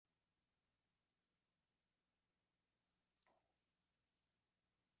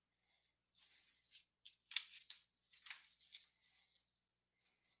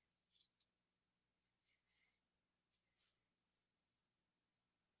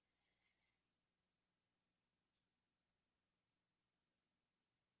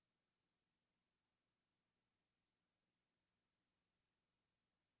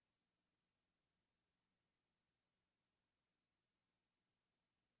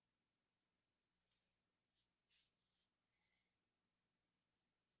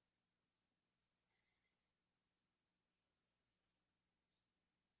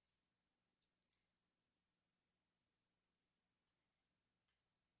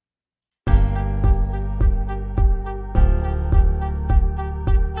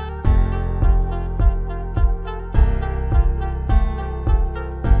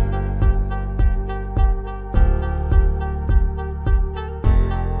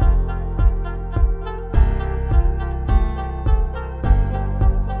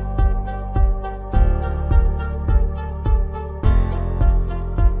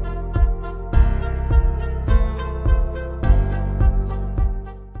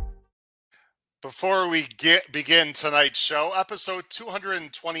Before we begin tonight's show, episode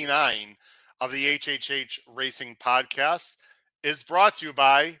 229 of the HHH Racing Podcast is brought to you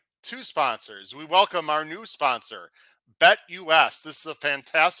by two sponsors. We welcome our new sponsor, BetUS. This is a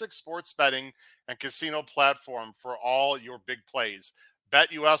fantastic sports betting and casino platform for all your big plays.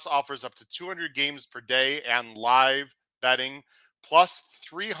 BetUS offers up to 200 games per day and live betting, plus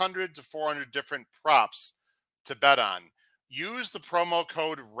 300 to 400 different props to bet on. Use the promo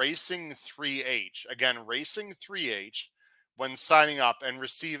code RACING3H, again, RACING3H, when signing up and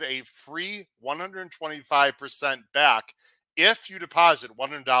receive a free 125% back if you deposit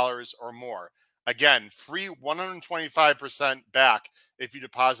 $100 or more. Again, free 125% back if you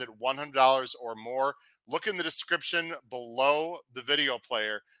deposit $100 or more. Look in the description below the video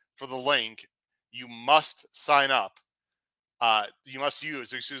player for the link. You must sign up.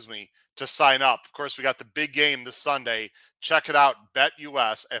 To sign up. Of course, we got the big game this Sunday. Check it out,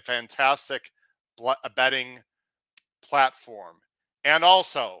 BetUS, a fantastic betting platform. And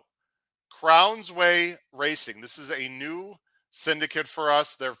also, Crowns Way Racing. This is a new syndicate for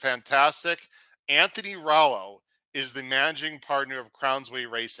us. They're fantastic. Anthony Rollo is the managing partner of Crowns Way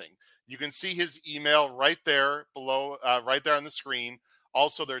Racing. You can see his email right there below, right there on the screen.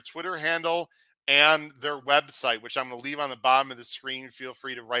 Also, their Twitter handle and their website, which I'm going to leave on the bottom of the screen. Feel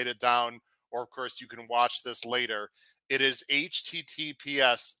free to write it down, or of course you can watch this later. It is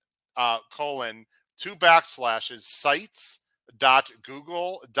https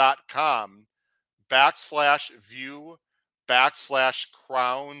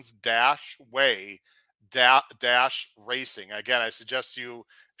Again, I suggest you,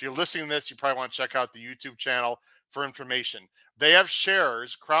 if you're listening to this, you probably want to check out the YouTube channel for information. They have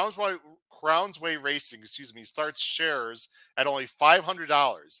shares. Crowns Way Racing, starts shares at only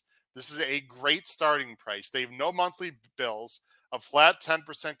 $500. This is a great starting price. They have no monthly bills, a flat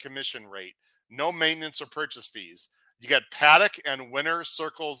 10% commission rate, no maintenance or purchase fees. You get paddock and winner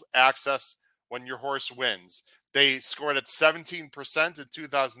circles access when your horse wins. They scored at 17% in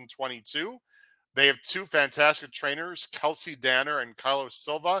 2022. They have two fantastic trainers, Kelsey Danner and Carlos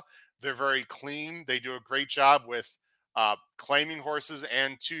Silva. They're very clean. They do a great job with claiming horses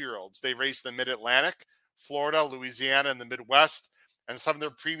and 2-year-olds. They race the Mid-Atlantic, Florida, Louisiana, and the Midwest. And some of their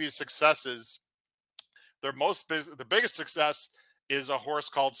previous successes, the biggest success is a horse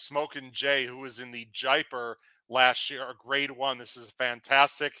called Smokin' Jay, who was in the Jaipur last year, a grade 1. This is a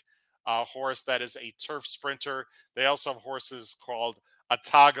fantastic horse that is a turf sprinter. They also have horses called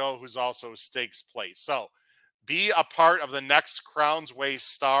Atago, who's also stakes place. So be a part of the next Crowns Way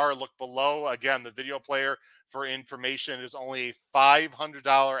Star. Look below, again, the video player for information. It is only a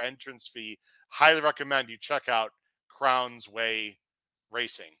 $500 entrance fee. Highly recommend you check out Crowns Way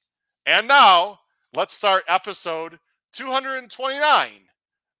Racing. And now, let's start episode 229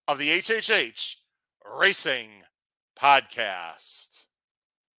 of the HHH Racing Podcast.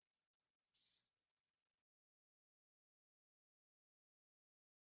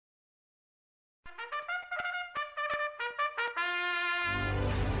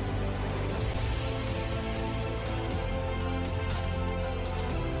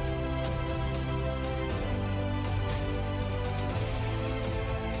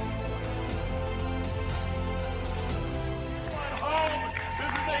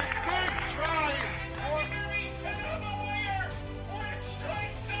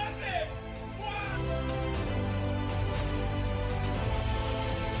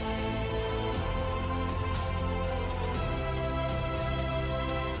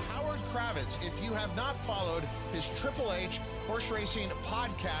 If you have not followed his Triple H Horse Racing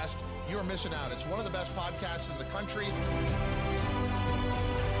podcast, you're missing out. It's one of the best podcasts in the country.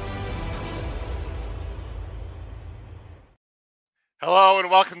 Hello and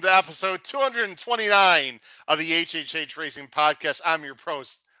welcome to episode 229 of the HHH Racing Podcast. I'm your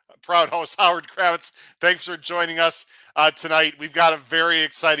proud host, Howard Kravitz. Thanks for joining us tonight. We've got a very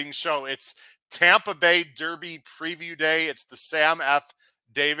exciting show. It's Tampa Bay Derby Preview Day. It's the Sam F.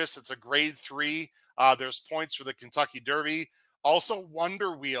 Davis. It's a grade 3. There's points for the Kentucky Derby. Also,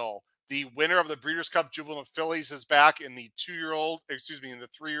 Wonder Wheel, the winner of the Breeders' Cup Juvenile Fillies, is back in the 3-year-old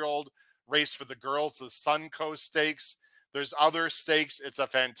race for the girls, the Suncoast Stakes. There's other stakes. It's a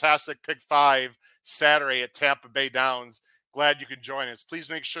fantastic Pick 5 Saturday at Tampa Bay Downs. Glad you could join us. Please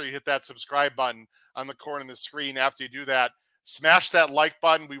make sure you hit that subscribe button on the corner of the screen. After you do that, smash that like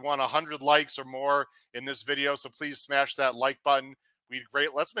button. We want 100 likes or more in this video, so please smash that like button.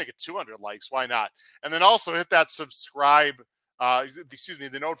 Great. Let's make it 200 likes. Why not? And then also hit that the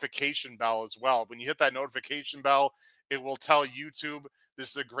notification bell as well. When you hit that notification bell, it will tell YouTube this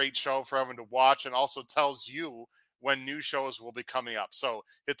is a great show for everyone to watch, and also tells you when new shows will be coming up. So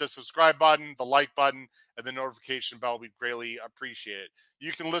hit the subscribe button, the like button, and the notification bell. We greatly appreciate it.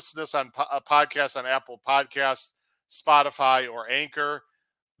 You can listen to this on a podcast on Apple Podcasts, Spotify, or Anchor.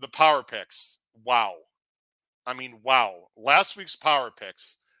 The Power Picks. Wow. I mean, wow. Last week's Power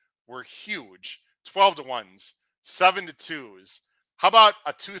Picks were huge. 12-1s, 7-2s. How about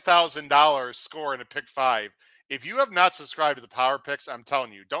a $2,000 score in a pick 5? If you have not subscribed to the Power Picks, I'm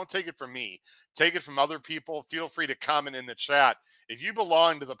telling you, don't take it from me. Take it from other people. Feel free to comment in the chat. If you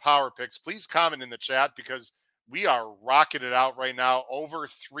belong to the Power Picks, please comment in the chat because we are rocking it out right now. Over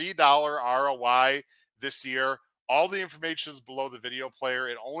 $3 ROI this year. All the information is below the video player.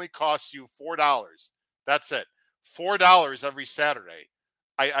 It only costs you $4. That's it. $4 every Saturday.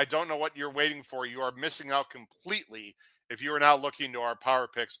 I don't know what you're waiting for. You are missing out completely if you are not looking to our Power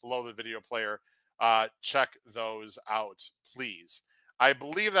Picks below the video player. Check those out, please. I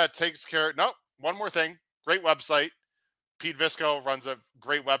believe that takes care. No, one more thing. Great website. Pete Visco runs a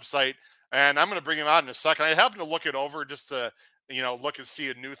great website, and I'm going to bring him out in a second. I happen to look it over just to, look and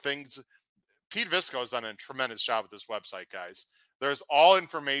see new things. Pete Visco has done a tremendous job with this website, guys. There's all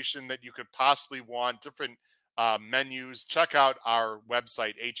information that you could possibly want, different menus. Check out our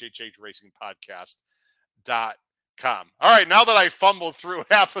website, hhhracingpodcast.com. All right, now that I fumbled through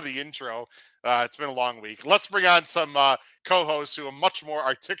half of the intro, it's been a long week. Let's bring on some co-hosts who are much more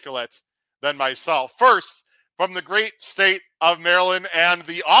articulate than myself. First, from the great state of Maryland and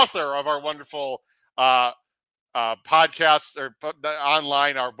the author of our wonderful podcast or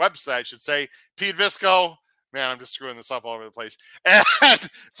online, our website, I should say, Pete Visco. Man, I'm just screwing this up all over the place. And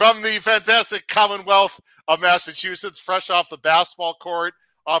from the fantastic Commonwealth of Massachusetts, fresh off the basketball court,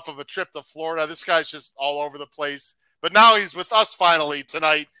 off of a trip to Florida. This guy's just all over the place. But now he's with us finally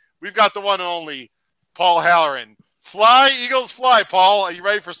tonight. We've got the one and only Paul Halloran. Fly, Eagles, fly, Paul. Are you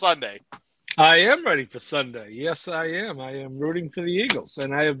ready for Sunday? I am ready for Sunday. Yes, I am. I am rooting for the Eagles.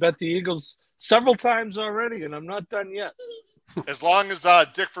 And I have bet the Eagles several times already, and I'm not done yet. As long as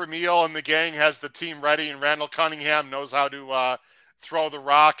Dick Vermeil and the gang has the team ready and Randall Cunningham knows how to throw the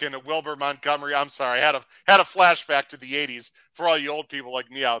rock and a Wilbur Montgomery. I'm sorry, I had a flashback to the 80s for all you old people like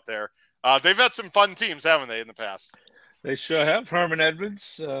me out there. They've had some fun teams, haven't they, in the past? They sure have. Herman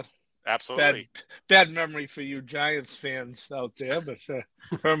Edwards. Absolutely. Bad memory for you Giants fans out there, but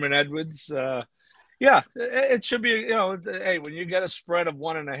Herman Edwards. Yeah, it should be, hey, when you get a spread of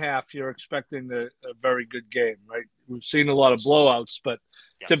 1.5, you're expecting a very good game, right? We've seen a lot of blowouts, but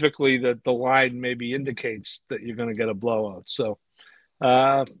typically the line maybe indicates that you're going to get a blowout. So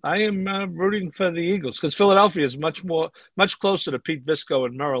I am rooting for the Eagles because Philadelphia is much closer to Pete Visco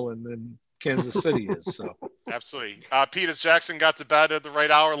in Maryland than Kansas City is. So absolutely. Pete, has Jackson got to bed at the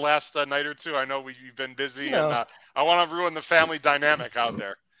right hour last night or two? I know you've been busy, and I want to ruin the family dynamic out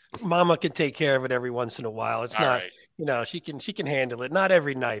there. Mama can take care of it every once in a while. It's all not, right. She can handle it. Not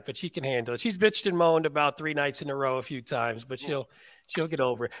every night, but she can handle it. She's bitched and moaned about 3 nights in a row a few times, but she'll get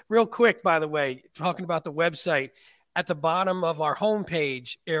over it. Real quick, by the way, talking about the website, at the bottom of our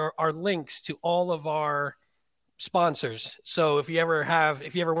homepage are links to all of our sponsors. So if you ever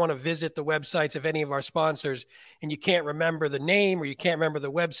want to visit the websites of any of our sponsors and you can't remember the name or you can't remember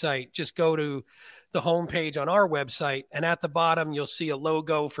the website, just go to the homepage on our website, and at the bottom you'll see a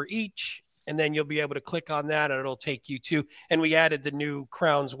logo for each, and then you'll be able to click on that and it'll take you to, and we added the new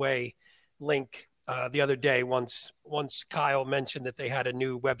Crowns Way link the other day once Kyle mentioned that they had a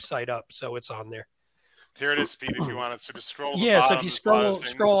new website up, so it's on there. Here it is, Pete, if you want to just scroll the bottom. So if you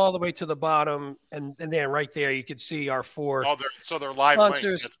scroll all the way to the bottom, and then right there you can see our 4 they're live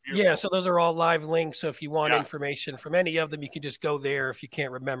sponsors. Links. Yeah, so those are all live links. So if you want information from any of them, you can just go there if you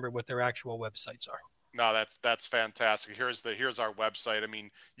can't remember what their actual websites are. No, that's fantastic. Here's our website. I mean,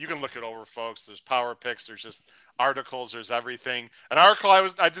 you can look it over, folks. There's Power Picks, there's just articles, there's everything. An article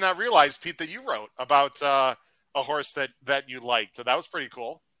I did not realize, Pete, that you wrote about a horse that you liked. So that was pretty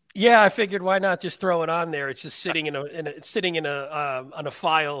cool. Yeah, I figured why not just throw it on there. It's just sitting in a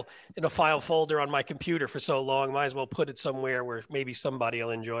file folder on my computer for so long. Might as well put it somewhere where maybe somebody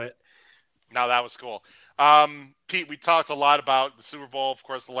will enjoy it. No, that was cool. Pete, we talked a lot about the Super Bowl, of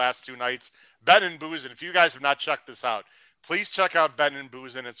course, the last 2 nights. Bet and Boozin'. If you guys have not checked this out, please check out Bet and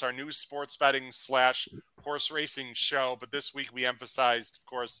Boozin'. It's our new sports betting / horse racing show. But this week we emphasized, of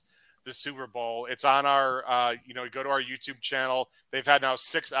course, the Super Bowl. It's on our, go to our YouTube channel. They've had now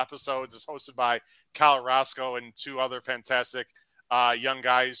 6 episodes. It's hosted by Kyle Roscoe and 2 other fantastic young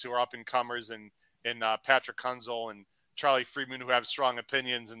guys who are up and comers, and Patrick Kunzel and Charlie Friedman, who have strong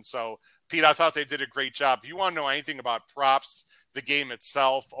opinions. And so, Pete, I thought they did a great job. If you want to know anything about props, the game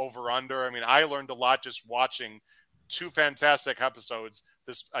itself, over under, I mean, I learned a lot just watching 2 fantastic episodes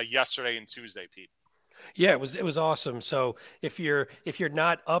this yesterday and Tuesday, Pete. Yeah, it was awesome. So if you're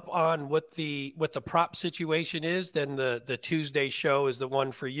not up on what the prop situation is, then the Tuesday show is the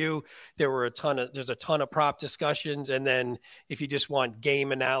one for you. There's a ton of prop discussions, and then if you just want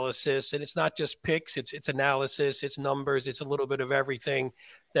game analysis, and it's not just picks, it's analysis, it's numbers, it's a little bit of everything,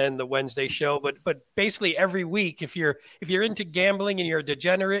 then the Wednesday show. But basically every week, if you're into gambling and you're a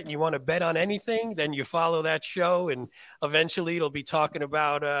degenerate and you want to bet on anything, then you follow that show, and eventually it'll be talking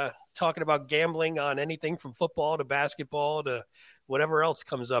about gambling on anything from football to basketball to whatever else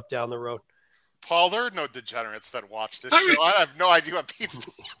comes up down the road. Paul, there are no degenerates that watch this show. I have no idea what Pete's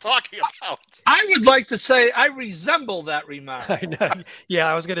talking about. I would like to say I resemble that remark. I know. Yeah,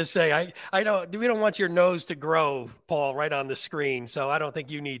 I was going to say, I don't, we don't want your nose to grow, Paul, right on the screen. So I don't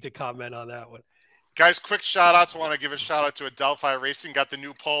think you need to comment on that one. Guys, quick shout outs. I want to give a shout out to Adelphi Racing. Got the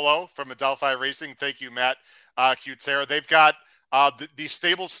new polo from Adelphi Racing. Thank you, Matt Cutera. They've got the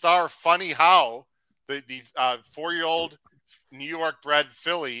stable star Funny How, the 4-year-old New York bred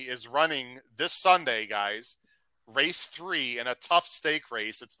filly, is running this Sunday, guys. Race 3 in a tough stake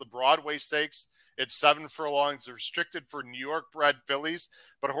race. It's the Broadway Stakes. It's 7 furlongs. It's restricted for New York bred fillies,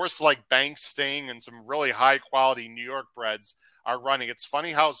 but horses like Bank Sting and some really high quality New York breds are running. It's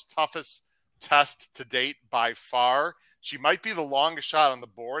Funny How's toughest test to date by far. She might be the longest shot on the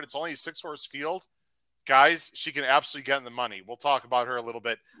board. It's only a 6-horse field. Guys, she can absolutely get in the money. We'll talk about her a little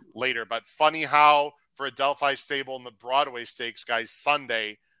bit later. But Funny How for Adelphi Stable in the Broadway Stakes, guys,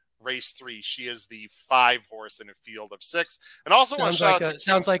 Sunday, race 3. She is the 5-horse in a field of 6. And also want to shout out to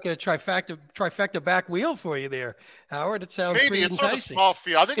sounds like a trifecta back wheel for you there, Howard. It sounds maybe it's sort of a small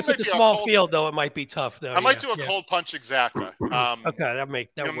field. I think if it's a small field, though, it might be tough. Though I might do a cold punch exacta. Okay, that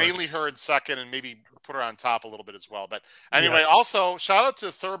works. Mainly her in second, and maybe put her on top a little bit as well. But anyway, also shout out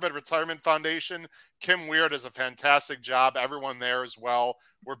to Thoroughbred Retirement Foundation. Kim Weird does a fantastic job. Everyone there as well.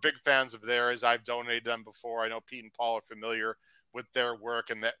 We're big fans of theirs. I've donated them before. I know Pete and Paul are familiar with their work,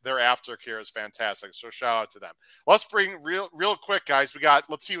 and their aftercare is fantastic. So shout out to them. Let's bring real quick, guys.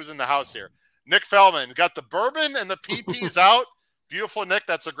 Let's see who's in the house here. Nick Feldman got the bourbon and the PPs out. Beautiful, Nick.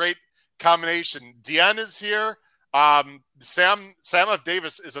 That's a great combination. Deanne is here. Sam F.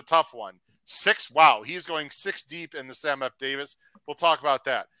 Davis is a tough one. 6. Wow, he's going 6 deep in the Sam F. Davis. We'll talk about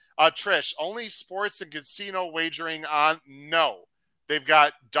that. Trish, only sports and casino wagering on? No. They've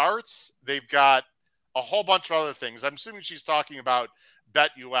got darts. They've got a whole bunch of other things. I'm assuming she's talking about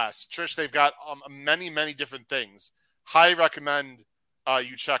Bet US. Trish, they've got many, many different things. Highly recommend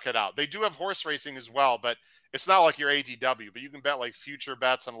you check it out. They do have horse racing as well, but it's not like your ADW, but you can bet like future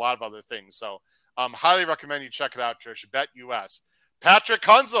bets and a lot of other things. So highly recommend you check it out, Trish. Bet US. Patrick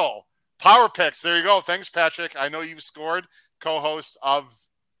Kunzel, Power Picks. There you go. Thanks, Patrick. I know you've scored. Co-host of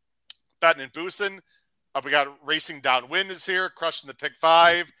Betting and Boostin'. We got Racing Downwind is here, crushing the pick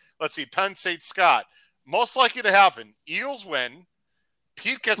 5. Let's see, Penn State Scott. Most likely to happen, Eagles win.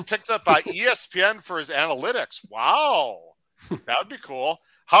 Pete gets picked up by ESPN for his analytics. Wow. That would be cool.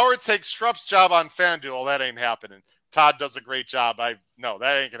 Howard takes Strupp's job on FanDuel. That ain't happening. Todd does a great job. No,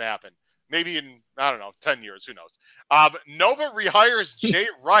 that ain't going to happen. Maybe in, 10 years. Who knows? Nova rehires Jay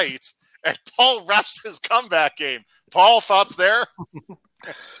Wright, and Paul refs his comeback game. Paul, thoughts there?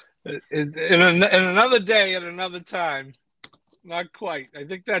 In another day, at another time. Not quite. I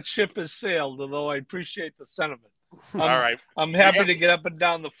think that ship has sailed, although I appreciate the sentiment. All right. I'm happy to get up and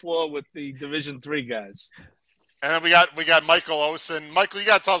down the floor with the Division III guys. And then we got Michael Osen. Michael, you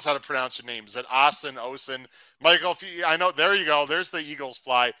got to tell us how to pronounce your name. Is it Osen, Osen? Michael, there you go. There's the Eagles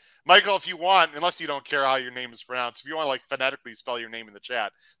fly. Michael, if you want, unless you don't care how your name is pronounced, if you want to like phonetically spell your name in the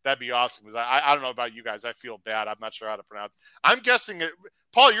chat, that'd be awesome. Because I don't know about you guys. I feel bad. I'm not sure how to pronounce it. I'm guessing it.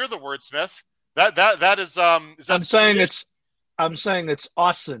 Paul, you're the wordsmith. That is that I'm saying it's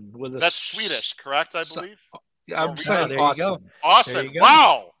Osen with a. That's Swedish, correct? I believe. I'm saying there awesome. you go. Awesome!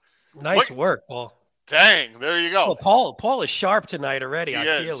 Wow. Nice work, Paul. Dang, there you go. Well, Paul is sharp tonight already.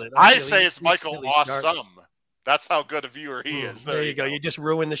 I feel it. I say it's Michael really Awesome. Sharp. That's how good a viewer he is. There you go. You just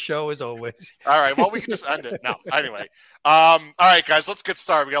ruined the show as always. All right. Well, we can just end it now. Anyway. All right, guys, let's get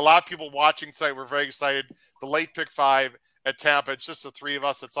started. We got a lot of people watching tonight. We're very excited. The late pick 5 at Tampa. It's just the 3 of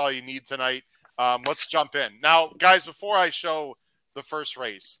us. That's all you need tonight. Let's jump in. Now, guys, before I show the first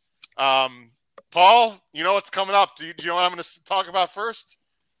race, Paul, you know what's coming up. Do you know what I'm going to talk about first?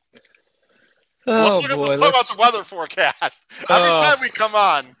 Let's talk about the weather forecast. Every time we come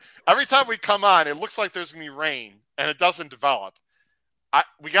on, it looks like there's going to be rain, and it doesn't develop.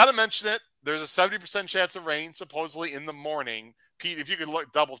 We got to mention it. There's a 70% chance of rain, supposedly in the morning. Pete, if you could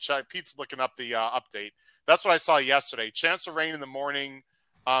double check. Pete's looking up the update. That's what I saw yesterday. Chance of rain in the morning,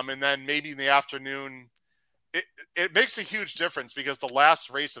 and then maybe in the afternoon. it makes a huge difference because the last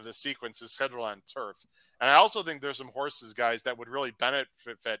race of the sequence is scheduled on turf. And I also think there's some horses, guys, that would really benefit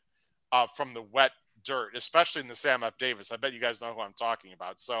from the wet dirt, especially in the Sam F. Davis. I bet you guys know who I'm talking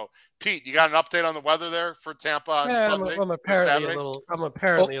about. So, Pete, you got an update on the weather there for Tampa on Sunday? I'm apparently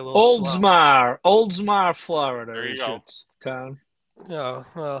a little Oldsmar, Florida. There you go. Town. No,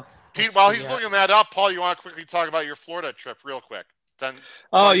 well, Pete, while he's looking that up, Paul, you want to quickly talk about your Florida trip real quick?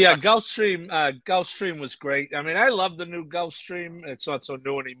 Oh yeah, Gulfstream. Gulfstream was great. I mean, I love the new Gulfstream. It's not so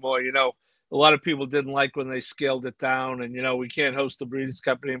new anymore. You know, a lot of people didn't like when they scaled it down, and you know, we can't host the Breeders'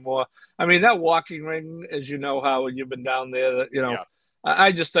 Cup anymore. I mean, that walking ring, as you know, Howard, you've been down there. You know, yeah.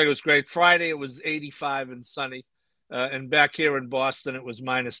 I just think it was great. Friday it was 85 and sunny, and back here in Boston it was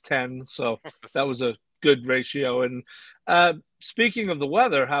 -10. So that was a good ratio. And speaking of the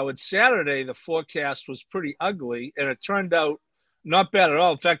weather, Howard, Saturday the forecast was pretty ugly, and it turned out not bad at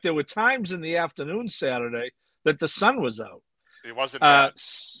all. In fact, there were times in the afternoon Saturday that the sun was out. It wasn't bad.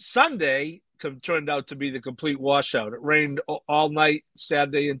 Sunday turned out to be the complete washout. It rained all night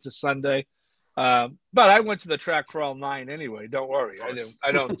Saturday into Sunday. But I went to the track for all 9 anyway. Don't worry.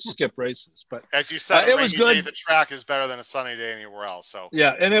 I don't skip races. But as you said, it was good. The track is better than a sunny day anywhere else. So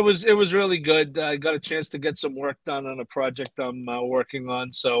yeah, and it was really good. I got a chance to get some work done on a project I'm working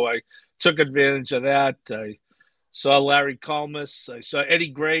on, so I took advantage of that. I saw Larry Colmus. I saw Eddie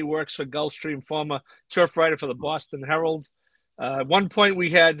Gray, works for Gulfstream, former turf writer for the Boston Herald. At one point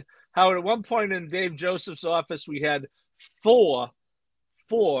we had, Howard, at one point in Dave Joseph's office, we had four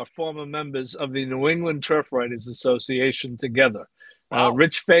former members of the New England Turf Writers Association together. Wow.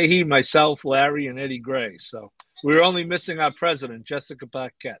 Rich Fahey, myself, Larry, and Eddie Gray. So we were only missing our president, Jessica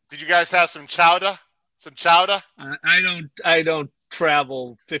Paquette. Did you guys have some chowder? I don't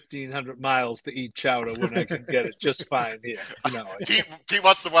travel 1,500 miles to eat chowder when I can get it just fine here. No, Pete,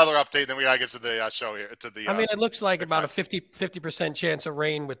 what's the weather update? Then we gotta get to the show here. I mean, it looks like about a 50% chance of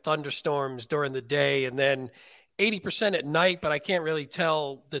rain with thunderstorms during the day, and then 80% at night. But I can't really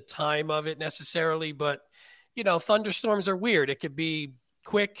tell the time of it necessarily. But you know, thunderstorms are weird. It could be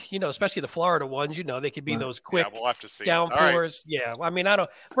quick, you know, especially the Florida ones, you know, they could be those quick we'll have to see. downpours. Right. Yeah. I mean,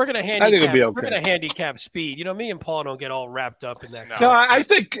 we're going to handicap speed. You know, me and Paul don't get all wrapped up in that. No, I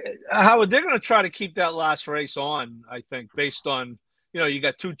think, Howard, they're going to try to keep that last race on, I think, based on, you know, you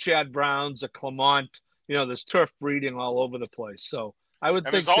got 2 Chad Browns, a Clement, you know, there's turf breeding all over the place. So I would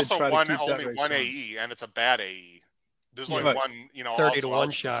think there's also only one AE, and it's a bad AE. There's only one, you know, 30 to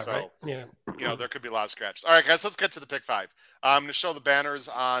 1 shot, so, right? Yeah. You know, there could be a lot of scratches. All right, guys, let's get to the pick 5. I'm going to show the banners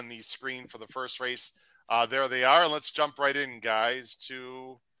on the screen for the first race. There they are. And let's jump right in, guys,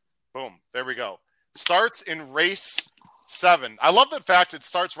 to boom. There we go. Starts in race 7. I love the fact it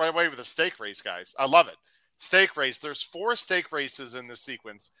starts right away with a stake race, guys. I love it. Stake race. There's 4 stake races in this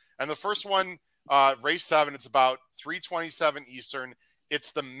sequence. And the first one, race 7, it's about 3:27 Eastern.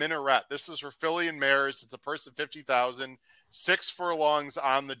 It's the Minaret. This is for filly and mares. It's a purse of $50,000, 6 furlongs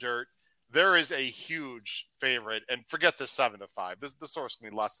on the dirt. There is a huge favorite, and forget the 7 to 5. This horse can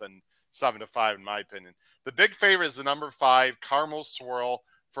be less than 7 to 5, in my opinion. The big favorite is the number 5, Carmel Swirl,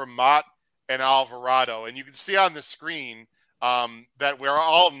 for Mott and Alvarado. And you can see on the screen that we're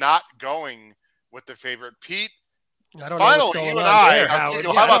all not going with the favorite. Pete, finally, you and I are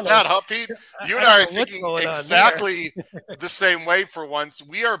thinking, how about that, huh, Pete? You and I are thinking exactly the same way for once.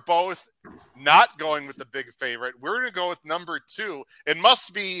 We are both not going with the big favorite. We're going to go with number 2. It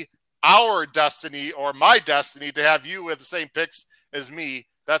must be our destiny or my destiny to have you with the same picks as me.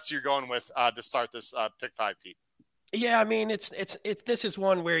 That's you're going with to start this pick 5, Pete. Yeah, I mean, it's this is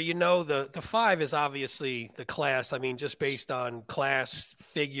one where, you know, the 5 is obviously the class. I mean, just based on class,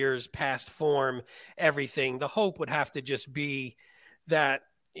 figures, past form, everything. The hope would have to just be that,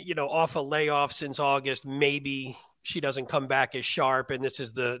 you know, off a layoff since August, maybe she doesn't come back as sharp, and this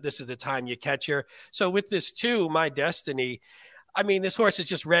is the time you catch her. So with this 2, my destiny, I mean, this horse is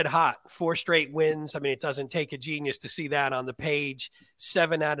just red hot. 4 straight wins. I mean, it doesn't take a genius to see that on the page.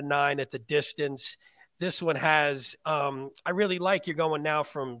 7 out of 9 at the distance. This one has, I really like you're going now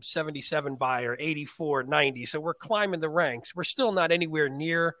from 77 buyer, 84, 90. So we're climbing the ranks. We're still not anywhere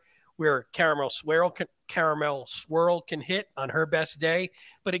near where Caramel Swirl can hit on her best day.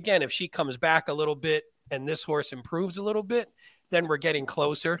 But again, if she comes back a little bit and this horse improves a little bit, then we're getting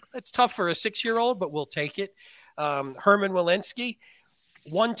closer. It's tough for a 6-year-old, but we'll take it. Herman Walensky,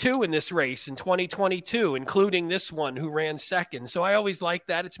 1-2 in this race in 2022, including this one who ran second. So I always like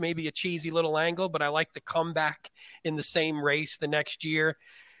that. It's maybe a cheesy little angle, but I like the comeback in the same race the next year.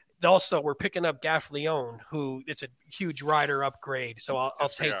 Also, we're picking up Gaff Leone, who it's a huge rider upgrade. So I'll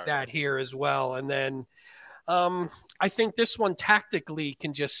take that here as well. And then I think this one tactically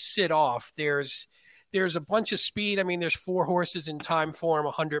can just sit off. There's there's a bunch of speed. I mean, there's 4 horses in time form,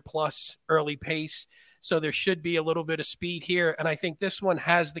 100 plus early pace. So there should be a little bit of speed here. And I think this one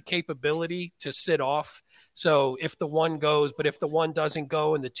has the capability to sit off. So if the 1 goes, but if the 1 doesn't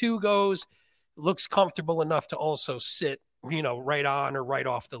go and the 2 goes, looks comfortable enough to also sit, right on or right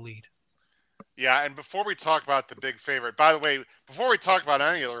off the lead. Yeah, and before we talk about the big favorite, by the way, before we talk about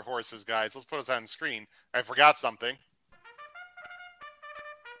any other horses, guys, let's put this on the screen. I forgot something.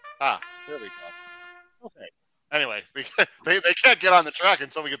 Here we go. Okay. Anyway, they can't get on the track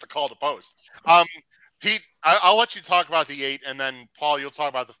until we get the call to post. Pete, I'll let you talk about the 8, and then Paul, you'll talk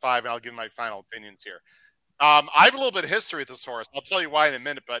about the 5, and I'll give my final opinions here. I have a little bit of history with this horse. I'll tell you why in a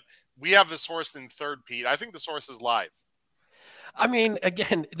minute, but we have this horse in 3rd, Pete. I think this horse is live. I mean,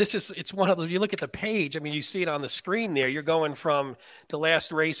 again, it's one of those, you look at the page, I mean, you see it on the screen there. You're going from the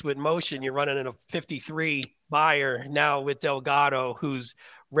last race with Motion, you're running in a 53 buyer now with Delgado, who's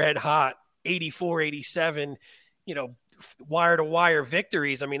red hot, 84, 87, wire to wire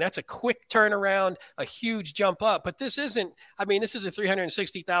victories. I mean, that's a quick turnaround, a huge jump up, but this is a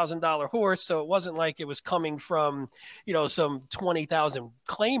 $360,000 horse. So it wasn't like it was coming from, some 20,000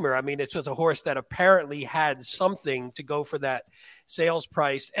 claimer. I mean, it was a horse that apparently had something to go for that sales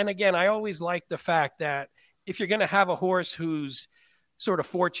price. And again, I always like the fact that if you're going to have a horse whose sort of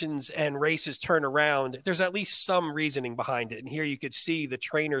fortunes and races turn around, there's at least some reasoning behind it. And here you could see the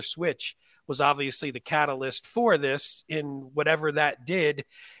trainer switch was obviously the catalyst for this in whatever that did.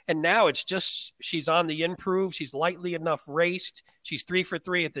 And now it's just, she's on the improve. She's lightly enough raced. She's 3 for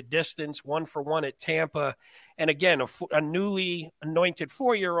 3 at the distance, 1 for 1 at Tampa. And again, a newly anointed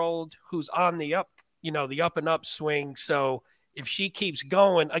 4-year-old who's on the up, the up and up swing. So if she keeps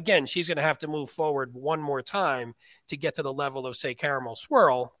going, again, she's going to have to move forward one more time to get to the level of, say, Caramel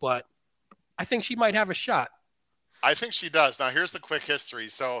Swirl. But I think she might have a shot. I think she does. Now, here's the quick history.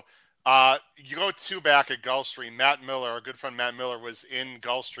 So you go 2 back at Gulfstream. Matt Miller, our good friend Matt Miller, was in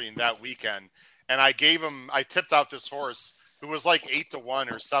Gulfstream that weekend. And I tipped out this horse who was like 8-1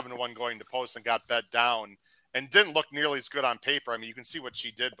 or 7-1 going to post and got bet down and didn't look nearly as good on paper. I mean, you can see what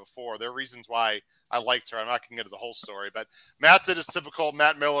she did before. There are reasons why I liked her. I'm not going to get into the whole story, but Matt did his typical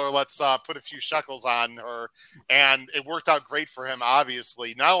Matt Miller, let's put a few shekels on her, and it worked out great for him,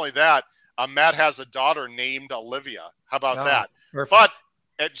 obviously. Not only that, Matt has a daughter named Olivia. How about that? Perfect. But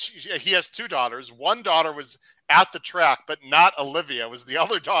he has 2 daughters. One daughter was at the track, but not Olivia. The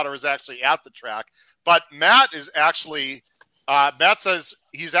other daughter was actually at the track. But Matt is actually Matt says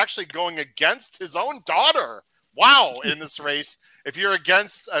he's actually going against his own daughter. Wow, in this race. If you're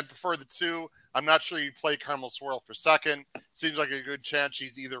against, I prefer the 2. I'm not sure you play Caramel Swirl for 2nd. Seems like a good chance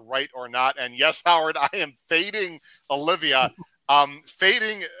she's either right or not. And yes, Howard, I am fading Olivia. Have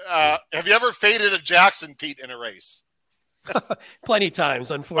you ever faded a Jackson, Pete, in a race? Plenty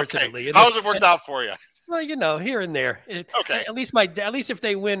times, unfortunately. Okay. How's it worked out for you? Well, here and there. Okay. At least if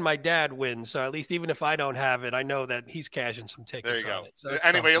they win, my dad wins. So at least even if I don't have it, I know that he's cashing some tickets. There you on go. It. So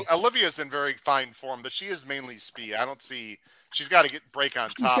anyway, Olivia's in very fine form, but she is mainly speed. I don't see. She's got to break on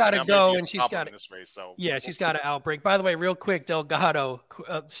top. She's got to go, and she's got to this race. So yeah, she's got to outbreak. By the way, real quick, Delgado,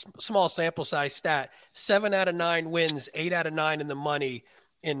 small sample size stat: 7 out of 9 wins, 8 out of 9 in the money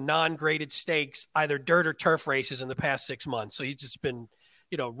in non-graded stakes, either dirt or turf races in the past 6 months. So he's just been,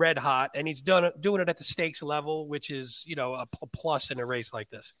 red hot, and he's doing it at the stakes level, which is, a plus in a race like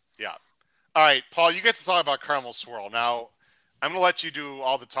this. Yeah. All right, Paul, you get to talk about Caramel Swirl. Now, I'm going to let you do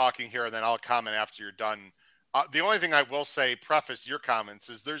all the talking here, and then I'll comment after you're done. The only thing I will say, preface your comments,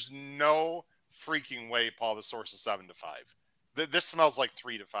 is there's no freaking way, Paul, the source is 7-5. This smells like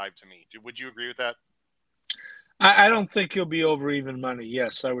 3-5 to me. Would you agree with that? I don't think he'll be over even money.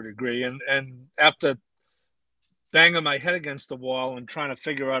 Yes, I would agree. And after banging my head against the wall and trying to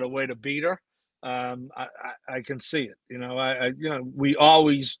figure out a way to beat her, I can see it. We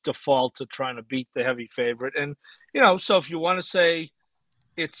always default to trying to beat the heavy favorite. And, so if you want to say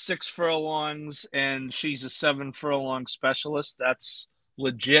it's 6 furlongs and she's a 7 furlong specialist, that's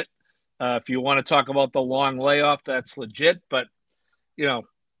legit. If you want to talk about the long layoff, that's legit. But,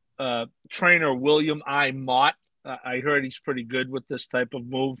 trainer William I. Mott, I heard he's pretty good with this type of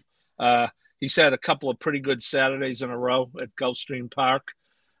move. He's had a couple of pretty good Saturdays in a row at Gulfstream Park.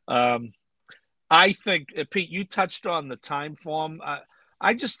 I think, Pete, you touched on the time form.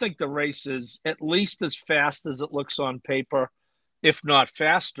 I just think the race is at least as fast as it looks on paper, if not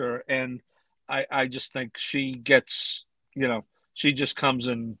faster. And I just think she gets, she just comes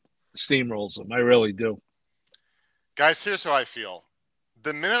and steamrolls them. I really do. Guys, here's how I feel.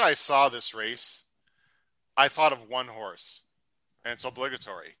 The minute I saw this race, I thought of one horse, and it's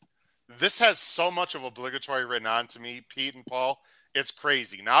obligatory. This has so much of obligatory written on to me, Pete and Paul. It's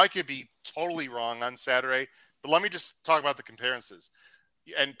crazy. Now I could be totally wrong on Saturday, but let me just talk about the comparisons.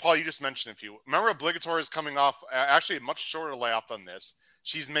 And Paul, you just mentioned a few. Remember, Obligatory is coming off actually a much shorter layoff than this.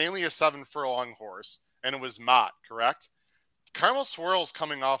 She's mainly a 7-furlong horse, and it was Mott, correct? Carmel Swirl's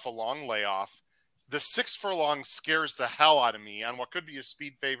coming off a long layoff. The 6 furlong scares the hell out of me on what could be a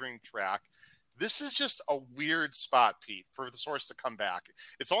speed favoring track. This is just a weird spot, Pete, for this horse to come back.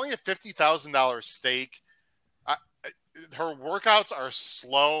 It's only a $50,000 stake. Her workouts are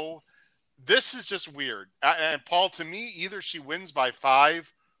slow. This is just weird. And Paul, to me, either she wins by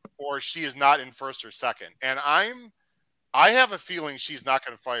 5 or she is not in first or second. And I have a feeling she's not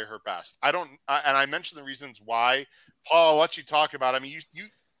going to fire her best. And I mentioned the reasons why. Paul, I'll let you talk about it. I mean,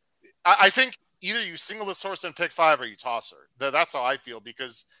 I think either you single this horse and pick 5 or you toss her. That's how I feel,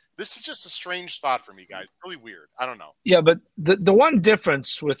 because this is just a strange spot for me, guys. Really weird. I don't know. Yeah, but the one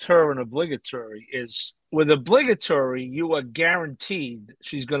difference with her and Obligatory is with Obligatory, you are guaranteed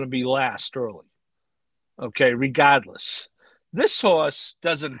she's going to be last early. Okay, regardless. This horse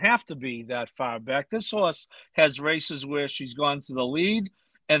doesn't have to be that far back. This horse has races where she's gone to the lead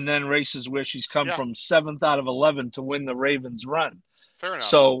and then races where she's come from 7th out of 11 to win the Ravens run. Fair enough.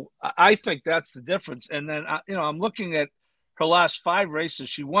 So I think that's the difference. And then, I'm looking at her last 5 races.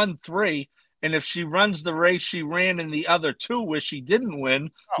 She won 3. And if she runs the race she ran in the other 2 where she didn't win,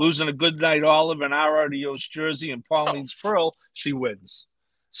 losing a Good Night Olive and Aradios Jersey and Pauline's Pearl, she wins.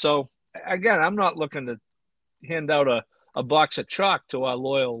 So, again, I'm not looking to hand out a box of chalk to our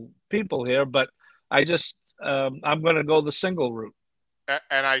loyal people here, but I just I'm going to go the single route.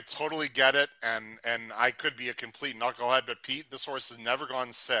 And I totally get it, and I could be a complete knucklehead, but Pete, this horse has never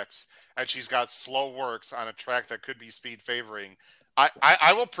gone 6, and she's got slow works on a track that could be speed favoring.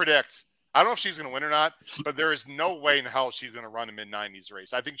 I will predict, I don't know if she's going to win or not, but there is no way in hell she's going to run a mid-90s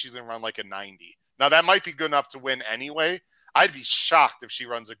race. I think she's going to run like a 90. Now, that might be good enough to win anyway. I'd be shocked if she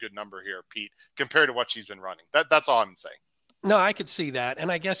runs a good number here, Pete, compared to what she's been running. That's all I'm saying. No, I could see that.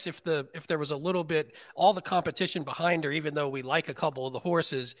 And I guess if there was a little bit, all the competition behind her, even though we like a couple of the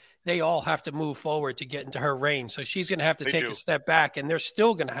horses, they all have to move forward to get into her range. So she's going to have to take a step back, and they're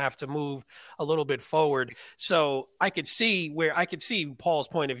still going to have to move a little bit forward. So I could see Paul's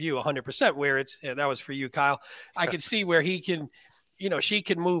point of view 100% where that was for you, Kyle. I could see where he can, she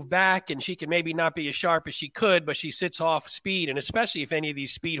can move back and she can maybe not be as sharp as she could, but she sits off speed. And especially if any of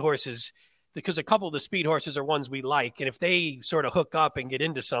these speed horses, because a couple of the speed horses are ones we like. And if they sort of hook up and get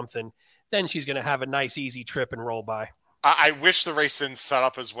into something, then she's going to have a nice, easy trip and roll by. I wish the race didn't set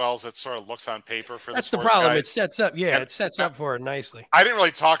up as well as it sort of looks on paper for That's the problem. Guys. It sets up. Yeah, it sets up for her nicely. I didn't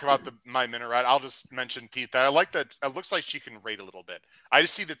really talk about my Minaret. I'll just mention, Pete, that I like that. It looks like she can rate a little bit. I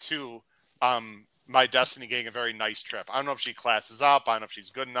just see the 2, My Destiny getting a very nice trip. I don't know if she classes up. I don't know if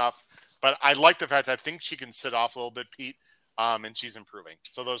she's good enough. But I like the fact that I think she can sit off a little bit, Pete. And she's improving.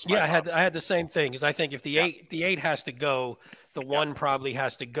 So those. I had the same thing, because I think if the 8 has to go, the 1 probably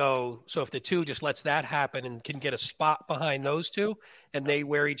has to go. So if the 2 just lets that happen and can get a spot behind those 2, and they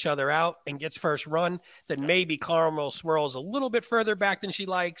wear each other out and gets first run, then maybe Carmel Swirl's a little bit further back than she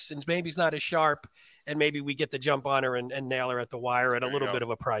likes, and maybe it's not as sharp. And maybe we get the jump on her and nail her at the wire at a little bit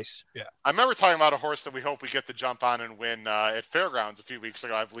of a price. Yeah. I remember talking about a horse that we hope we get the jump on and win at Fairgrounds a few weeks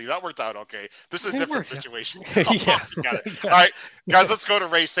ago. I believe that worked out okay. This is a different situation. Yeah. All right, guys, let's go to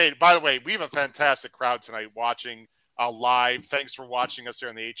race 8. By the way, we have a fantastic crowd tonight watching live. Thanks for watching us here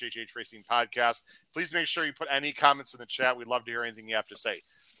on the HHH Racing Podcast. Please make sure you put any comments in the chat. We'd love to hear anything you have to say.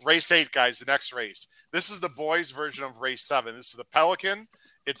 Race 8, guys, the next race. This is the boys' version of race 7. This is the Pelican.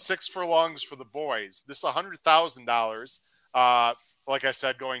 It's 6 furlongs for the boys. This is $100,000. Like I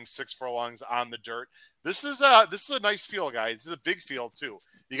said, going 6 furlongs on the dirt. This is a nice field, guys. This is a big field too.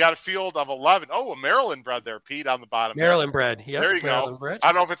 You got a field of 11. Oh, a Maryland bred there, Pete, on the bottom. Maryland bred. Yep, there you Maryland go. Bred. I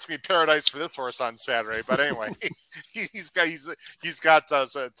don't know if it's gonna be paradise for this horse on Saturday, but anyway, he's got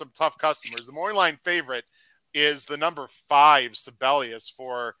some tough customers. The morning line favorite is the number 5 Sibelius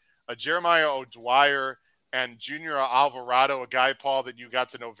for Jeremiah O'Dwyer and Junior Alvarado, a guy, Paul, that you got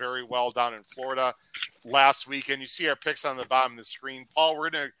to know very well down in Florida last weekend. You see our picks on the bottom of the screen. Paul, we're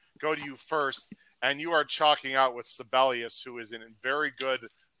going to go to you first, and you are chalking out with Sibelius, who is in very good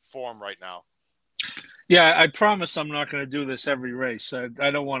form right now. Yeah, I promise I'm not going to do this every race.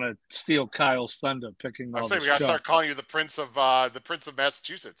 I don't want to steal Kyle's thunder picking. I'm saying we got to start calling you the Prince of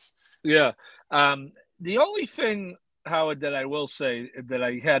Massachusetts. Yeah. The only thing, Howard, that I will say that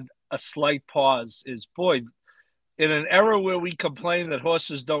I had a slight pause is, boy, in an era where we complain that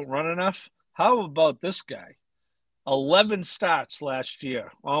horses don't run enough, how about this guy? 11 starts last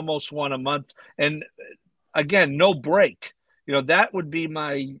year, almost won a month. And again, no break. that would be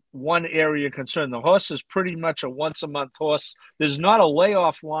my one area of concern. The horse is pretty much a once-a-month horse. There's not a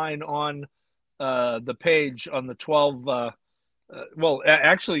layoff line on the page on the 12.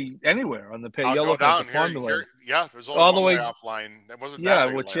 Actually, anywhere on the page. I'll You're go looking at down the here. formula. Yeah, there's only All one the way, layoff line. That wasn't that yeah,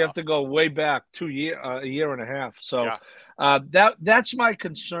 big a which you have layoff. to go way back a year and a half. So Yeah. that's my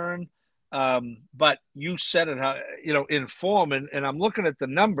concern. But you said it, how in form, and I'm looking at the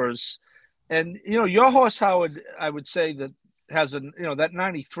numbers, and your horse Howard, I would say that has that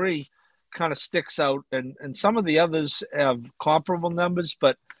 93 kind of sticks out, and some of the others have comparable numbers,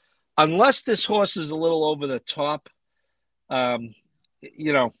 but unless this horse is a little over the top, um,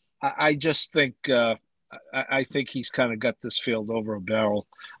 I just think I think he's kind of got this field over a barrel.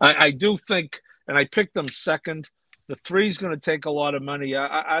 I do think, and I picked him second. The three's going to take a lot of money.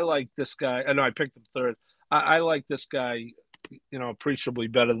 I like this guy. I know I picked him third. I like this guy, appreciably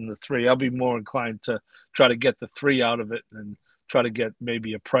better than the three. I'll be more inclined to try to get the three out of it and try to get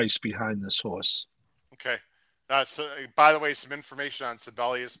maybe a price behind this horse. Okay. So, by the way, some information on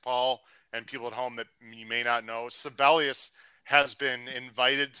Sibelius, Paul, and people at home that you may not know. Sibelius has been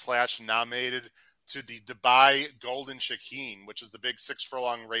invited/nominated to the Dubai Golden Shakeen, which is the big 6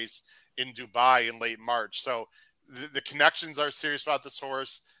 furlong race in Dubai in late March. So the connections are serious about this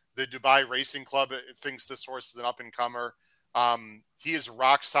horse. The Dubai Racing Club thinks this horse is an up-and-comer. He is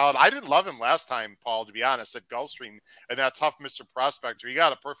rock solid. I didn't love him last time, Paul, to be honest, at Gulfstream and that tough Mr. Prospector. He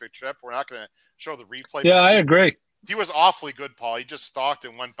got a perfect trip. We're not going to show the replay. Yeah, I agree. He was awfully good, Paul. He just stalked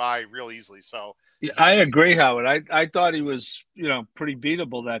and went by real easily. So yeah, I agree, Howard. I thought he was, pretty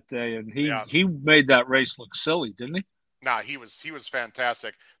beatable that day, and he made that race look silly, didn't he? Nah, he was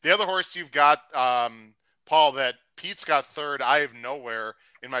fantastic. The other horse you've got, Paul, that Pete's got third, I have nowhere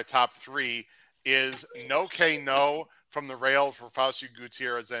in my top 3, is No from the rail for Fausto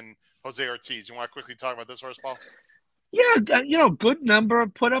Gutierrez and Jose Ortiz. You want to quickly talk about this horse, Paul? Yeah, good number.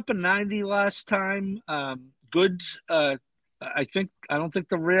 Put up a 90 last time. Good. I don't think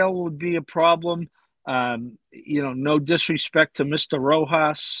the rail would be a problem. No disrespect to Mr.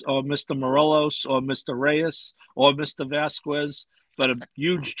 Rojas or Mr. Morelos or Mr. Reyes or Mr. Vasquez, but a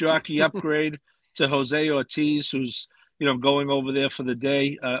huge jockey upgrade to Jose Ortiz, who's, going over there for the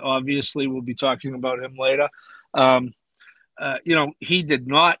day. Obviously, we'll be talking about him later. He did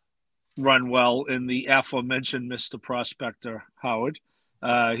not run well in the aforementioned Mr. Prospector, Howard.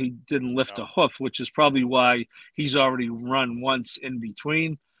 He didn't lift a hoof, which is probably why he's already run once in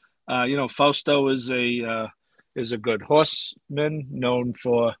between. Fausto is a good horseman, known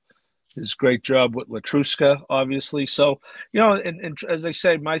for his great job with Latruska, obviously. So, and as I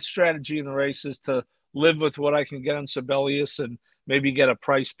say, my strategy in the race is to live with what I can get on Sibelius and maybe get a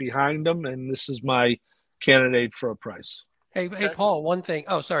price behind him. And this is my candidate for a price. Hey, Paul, one thing.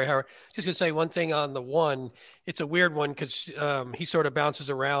 Oh, sorry, Howard. Just going to say one thing on the one. It's a weird one because he sort of bounces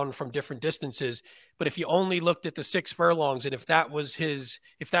around from different distances. But if you only looked at the 6 furlongs, and if that was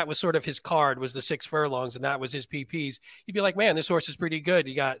sort of his card, was the 6 furlongs, and that was his PPs, you'd be like, man, this horse is pretty good.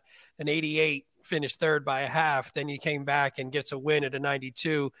 You got an 88, finished third by a half. Then you came back and gets a win at a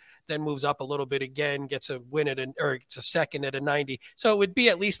 92, then moves up a little bit again, gets a win it's a second at a 90. So it would be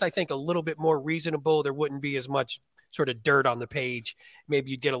at least, I think, a little bit more reasonable. There wouldn't be as much sort of dirt on the page.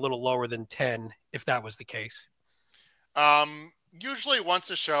 Maybe you'd get a little lower than 10 if that was the case. Usually once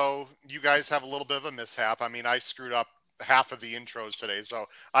a show, you guys have a little bit of a mishap. I mean, I screwed up half of the intros today, so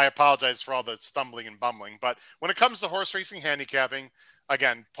I apologize for all the stumbling and bumbling. But when it comes to horse racing handicapping,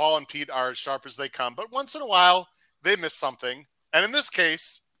 again, Paul and Pete are as sharp as they come, but once in a while they miss something. And in this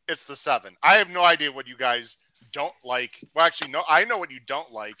case, it's the 7. I have no idea what you guys don't like. Well, actually, no, I know what you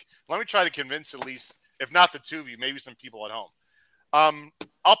don't like. Let me try to convince at least, if not the two of you, maybe some people at home.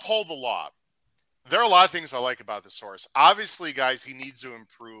 Uphold the law. There are a lot of things I like about this horse. Obviously, guys, he needs to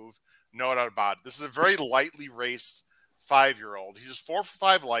improve. No doubt about it. This is a very lightly raced 5-year-old. He's just 4 for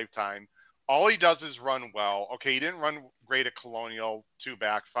 5 lifetime. All he does is run well. Okay, he didn't run great at Colonial, 2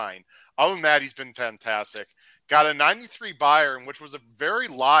 back, fine. Other than that, he's been fantastic. Got a 93 Bayern, which was a very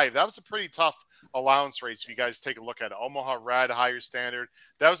live. That was a pretty tough allowance race if you guys take a look at it. Omaha Red, higher standard.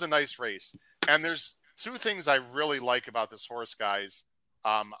 That was a nice race. And there's 2 things I really like about this horse, guys,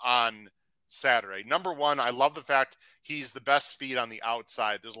 on Saturday. Number one, I love the fact he's the best speed on the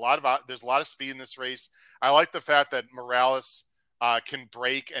outside. There's a lot of speed in this race. I like the fact that Morales can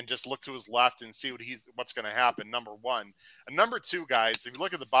break and just look to his left and see what's going to happen. Number one. And number 2, guys, if you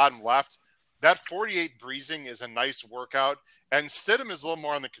look at the bottom left, that 48 breezing is a nice workout. And Stidham is a little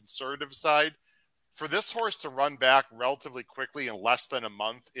more on the conservative side. For this horse to run back relatively quickly in less than a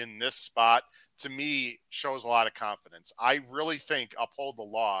month in this spot, to me, shows a lot of confidence. I really think Uphold the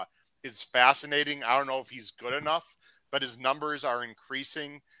Law is fascinating. I don't know if he's good enough but his numbers are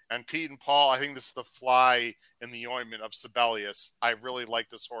increasing. And Pete and Paul, I think this is the fly in the ointment of Sibelius. I really like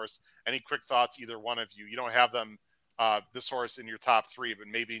this horse. Any quick thoughts, either one of you? You don't have them, this horse in your top 3, but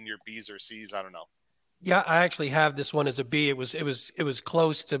maybe in your B's or C's. I don't know. Yeah, I actually have this one as a B. It was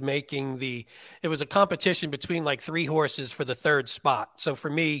close to making it was a competition between like 3 horses for the 3rd spot. So for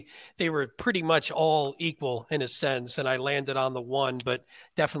me, they were pretty much all equal in a sense, and I landed on the 1, but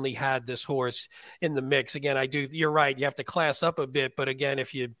definitely had this horse in the mix. Again, you're right, you have to class up a bit, but again,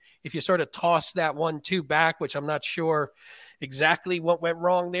 if you sort of toss that 1-2 back, which I'm not sure exactly what went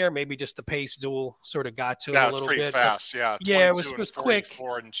wrong there, maybe just the pace duel sort of got to him a little bit. Yeah, it was pretty fast. Yeah, yeah, it was quick.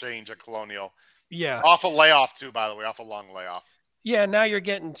 44 and change at Colonial. Yeah. Off a layoff too, by the way, off a long layoff. Yeah, now you're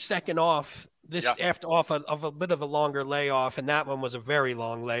getting second off off of a bit of a longer layoff, and that one was a very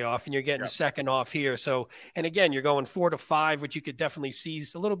long layoff, and you're getting second off here. So, and again, you're going 4 to 5, which you could definitely see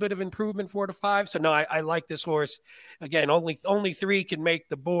a little bit of improvement 4 to 5. So no, I like this horse. Again, only 3 can make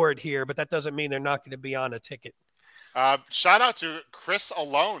the board here, but that doesn't mean they're not going to be on a ticket. Shout out to Chris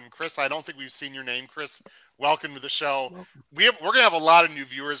Alone. Chris, I don't think we've seen your name, Chris. Welcome to the show. We're going to have a lot of new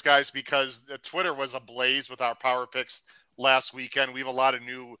viewers, guys, because Twitter was ablaze with our Power Picks last weekend. We have a lot of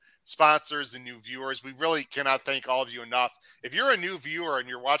new sponsors and new viewers. We really cannot thank all of you enough. If you're a new viewer and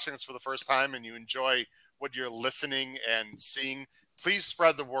you're watching us for the first time and you enjoy what you're listening and seeing, please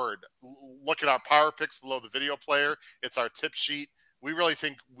spread the word. Look at our Power Picks below the video player. It's our tip sheet. We really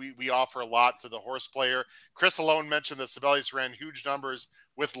think we offer a lot to the horse player. Chris Alone mentioned that Sibelius ran huge numbers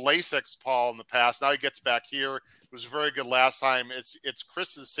with Lasix, Paul, in the past. Now he gets back here. It was very good last time. It's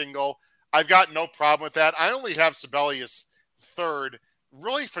Chris's single. I've got no problem with that. I only have Sibelius 3rd,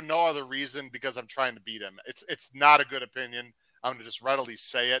 really for no other reason, because I'm trying to beat him. It's not a good opinion. I'm going to just readily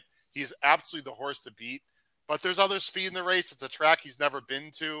say it. He's absolutely the horse to beat. But there's other speed in the race. It's a track he's never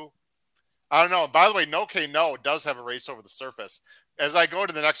been to. I don't know. By the way, No does have a race over the surface. As I go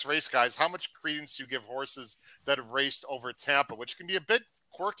to the next race, guys, how much credence do you give horses that have raced over Tampa, which can be a bit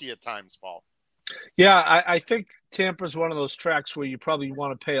quirky at times, Paul? Yeah, I think Tampa is one of those tracks where you probably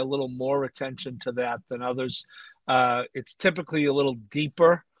want to pay a little more attention to that than others. It's typically a little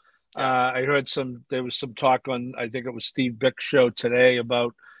deeper. Yeah. I heard there was some talk on, I think it was Steve Bick's show today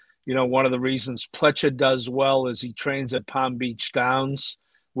about, one of the reasons Pletcher does well is he trains at Palm Beach Downs,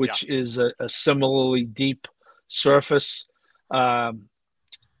 which is a similarly deep surface.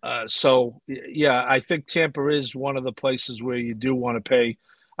 So yeah, I think Tampa is one of the places where you do want to pay.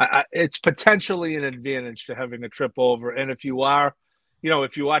 It's potentially an advantage to having a trip over. And if you are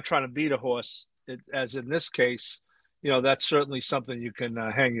trying to beat a horse, as in this case, that's certainly something you can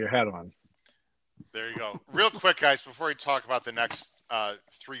hang your hat on. There you go. Real quick, guys, before we talk about the next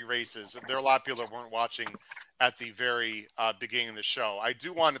 3 races, there are a lot of people that weren't watching at the very beginning of the show. I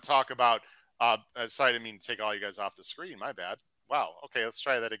do want to talk about sorry, I didn't mean to take all you guys off the screen. My bad. Wow. Okay, let's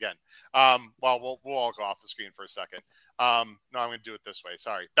try that again. Well, we'll all go off the screen for a second. No, I'm going to do it this way.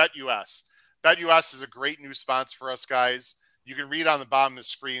 Sorry. BetUS. BetUS is a great new sponsor for us, guys. You can read on the bottom of the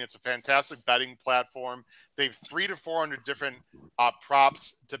screen. It's a fantastic betting platform. They have 300 to 400 different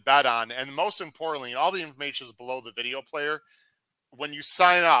props to bet on. And most importantly, all the information is below the video player. When you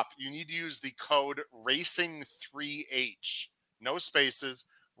sign up, you need to use the code RACING3H. No spaces.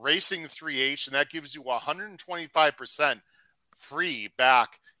 Racing3H, and that gives you 125% free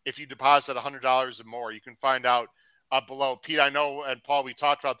back if you deposit $100 or more. You can find out below. Pete, I know, and Paul, we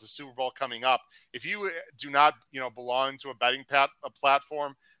talked about the Super Bowl coming up. If you do not, belong to a betting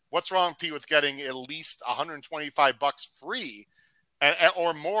platform, what's wrong, Pete, with getting at least $125 free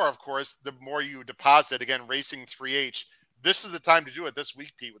or more? Of course, the more you deposit. Again, Racing3H. This is the time to do it this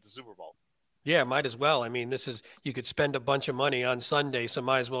week, Pete, with the Super Bowl. Yeah, might as well. I mean, you could spend a bunch of money on Sunday, so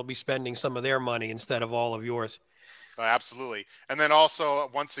might as well be spending some of their money instead of all of yours. Absolutely. And then also,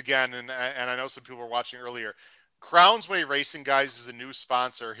 once again, and I know some people were watching earlier, Crown's Way Racing, guys, is a new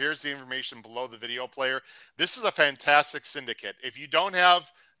sponsor. Here's the information below the video player. This is a fantastic syndicate. If you don't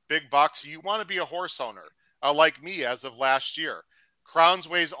have big bucks, you want to be a horse owner, like me as of last year. Crown's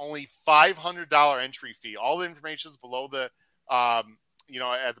Way is only $500 entry fee. All the information is below the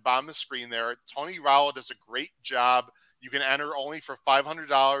at the bottom of the screen there. Tony Rowell does a great job. You can enter only for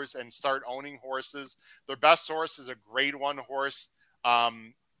 $500 and start owning horses. Their best horse is a grade 1 horse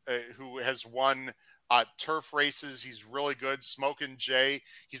who has won turf races. He's really good. Smokin' Jay,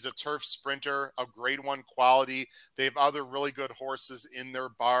 he's a turf sprinter of grade 1 quality. They have other really good horses in their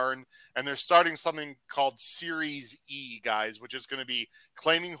barn. And they're starting something called Series E, guys, which is going to be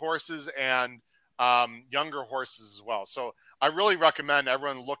claiming horses and younger horses as well. So I really recommend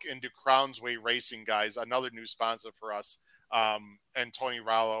everyone look into Crown's Way Racing, guys, another new sponsor for us, and Tony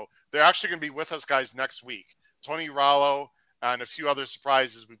Rallo. They're actually going to be with us, guys, next week. Tony Rollo, and a few other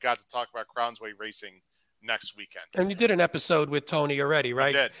surprises we've got to talk about Crownsway Racing next weekend. And you did an episode with Tony already,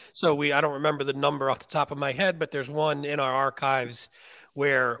 right? I did. So I don't remember the number off the top of my head, but there's one in our archives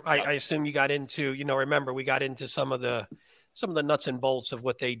where I assume you got into, remember we got into some of the nuts and bolts of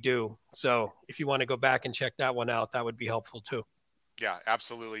what they do. So if you want to go back and check that one out, that would be helpful too. Yeah,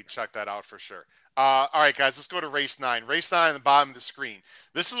 absolutely. Check that out for sure. All right, guys, let's go to race 9. Race 9 on the bottom of the screen.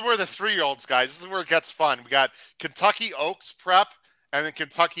 This is where the 3-year-olds, guys, this is where it gets fun. We got Kentucky Oaks Prep and then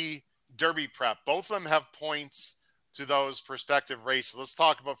Kentucky Derby Prep. Both of them have points to those prospective races. Let's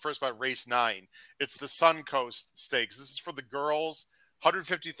talk first about race 9. It's the Suncoast Stakes. This is for the girls,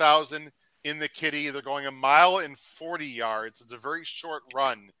 150,000 in the kitty. They're going 1 mile and 40 yards. It's a very short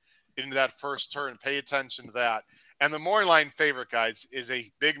run into that first turn. Pay attention to that. And the morning line favorite, guys, is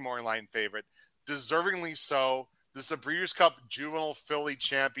a big morning line favorite. Deservingly so. This is the Breeders' Cup Juvenile Filly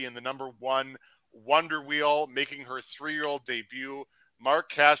Champion, the number 1 Wonder Wheel, making her 3-year-old debut.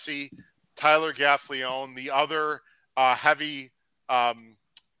 Mark Casse, Tyler Gaffleone. The other heavy, the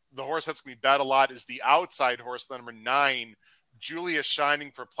horse that's going to be bet a lot is the outside horse, the number 9, Julia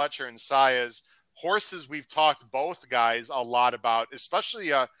Shining for Pletcher and Saez. Horses we've talked both guys a lot about,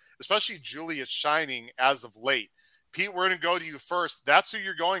 especially Julia Shining as of late. Pete, we're going to go to you first. That's who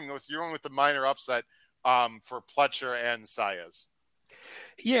you're going with. You're going with the minor upset for Pletcher and Saez.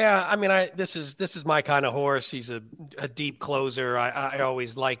 Yeah, I mean, this is my kind of horse. He's a deep closer. I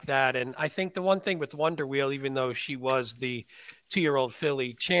always like that. And I think the one thing with Wonder Wheel, even though she was the 2-year-old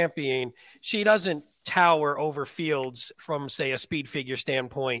filly champion, she doesn't tower over fields from, say, a speed figure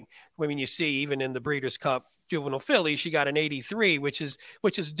standpoint. I mean, you see, even in the Breeders' Cup Juvenile Filly, she got an 83, which is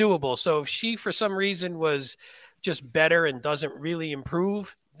doable. So if she, for some reason, was just better and doesn't really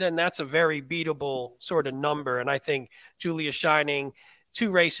improve, then that's a very beatable sort of number. And I think Julia Shining,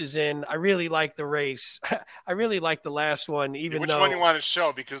 2 races in, I really like the race. I really like the last one, even Which though. Which one you want to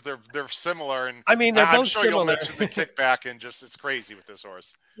show? Because they're similar, and I mean, they're both sure similar. You'll mention the kickback, and it's crazy with this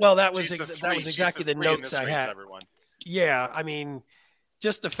horse. Well, that was exactly the notes I had. Everyone. Yeah, I mean,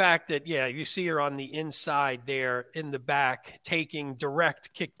 just the fact that you see her on the inside there in the back taking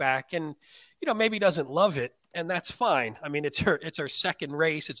direct kickback, and maybe doesn't love it, and that's fine. I mean, it's her second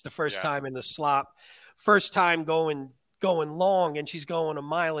race. It's the first time in the slop, first time going long, and she's going 1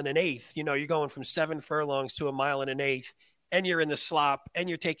 mile and an eighth. You're going from 7 furlongs to 1 mile and an eighth, and you're in the slop, and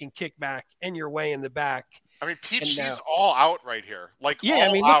you're taking kickback, and you're way in the back. I mean, Pete, she's all out right here. Out.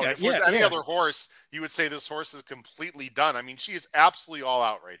 If it was any other horse, you would say this horse is completely done. I mean, she is absolutely all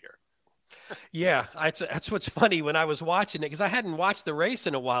out right here. Yeah, that's what's funny when I was watching it, because I hadn't watched the race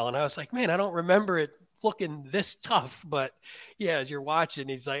in a while, and I was like, man, I don't remember it looking this tough. But as you're watching,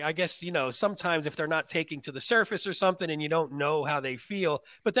 he's like, I guess, sometimes if they're not taking to the surface or something and you don't know how they feel,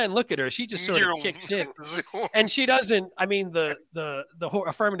 but then look at her, she just sort of kicks in and she doesn't. I mean, the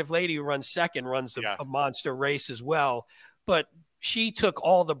affirmative lady who runs second runs a monster race as well, but she took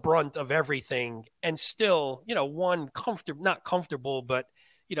all the brunt of everything and still, won not comfortable, but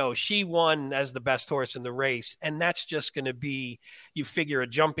she won as the best horse in the race. And that's just going to be, you figure, a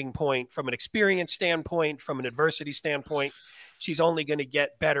jumping point from an experience standpoint, from an adversity standpoint. She's only going to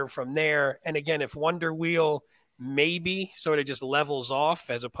get better from there. And again, if Wonder Wheel maybe sort of just levels off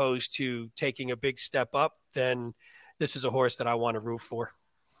as opposed to taking a big step up, then this is a horse that I want to root for.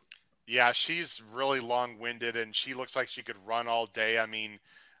 Yeah, she's really long-winded, and she looks like she could run all day. I mean,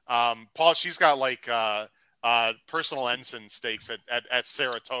 Paul, she's got like personal ensign stakes at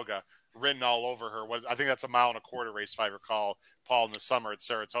Saratoga written all over her. I think that's 1.25 mile race, if I recall, Paul, in the summer at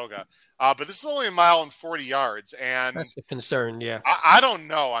Saratoga. But this is only 1 mile and 40 yards, and that's the concern. Yeah, I don't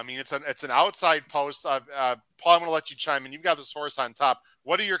know. I mean, it's an outside post. Paul, I'm going to let you chime in. You've got this horse on top.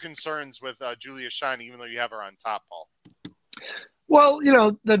 What are your concerns with Julia Shining, even though you have her on top, Paul? Well,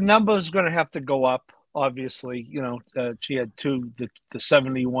 the number's going to have to go up. Obviously, she had 2, the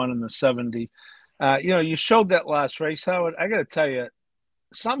 71 and the 70. You showed that last race, Howard. I got to tell you,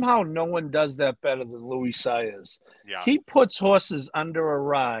 somehow no one does that better than Louis Saez. Yeah. He puts horses under a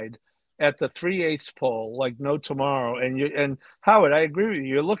ride at the 3/8 pole like no tomorrow. And Howard, I agree with you.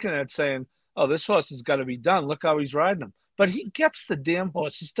 You're looking at it saying, oh, this horse has got to be done. Look how he's riding them. But he gets the damn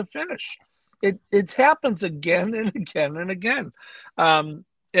horses to finish. It happens again and again and again. And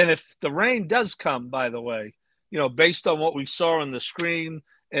if the rain does come, by the way, based on what we saw on the screen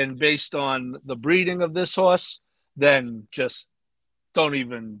and based on the breeding of this horse, then just don't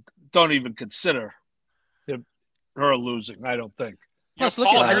even consider her losing. I don't think. Paul,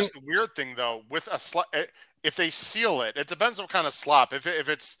 here's the weird thing though. With if they seal it, it depends on what kind of slop. If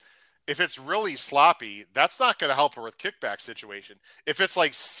it's really sloppy, that's not going to help her with kickback situation. If it's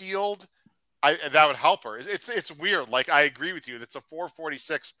like sealed that would help her. It's weird. Like, I agree with you. It's a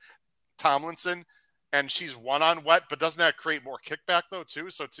 446 Tomlinson, and she's won on wet, but doesn't that create more kickback though too?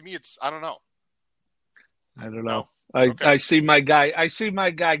 So to me, I don't know. I don't No? know. Okay. I see my guy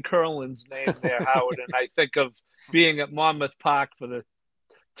Curlin's name there, Howard, and I think of being at Monmouth Park for the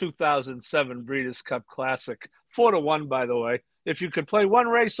 2007 Breeders' Cup Classic. 4-1, by the way. If you could play one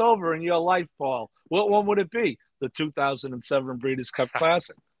race over in your life, Paul, what one would it be? The 2007 Breeders' Cup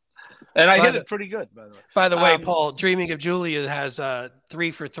Classic. And I hit it pretty good, by the way. By the way, Paul, Dreaming of Julia has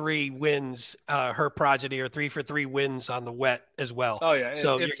 3-for-3 wins, her progeny, or 3-for-3 wins on the wet as well. Oh, yeah.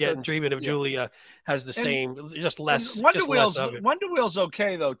 So you're getting Dreaming of Julia has the same, just less. Wonder Wheels, of it. Wonder Wheel's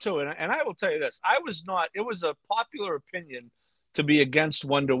okay, though, too. And I will tell you this. It was a popular opinion to be against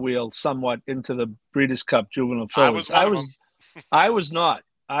Wonder Wheel somewhat into the Breeders' Cup Juvenile Fillies. I was not.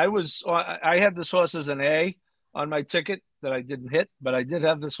 I had this horse as an A on my ticket that I didn't hit, but I did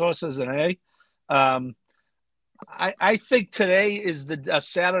have this horse as an A. I think today is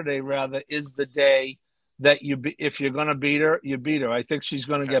Saturday rather is the day that if you're going to beat her, you beat her. I think she's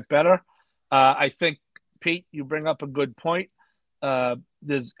going to get better. I think, Pete, you bring up a good point.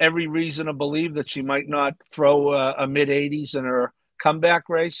 There's every reason to believe that she might not throw a mid-80s in her comeback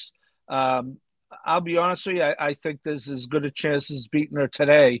race. I'll be honest with you. I think there's as good a chance as beating her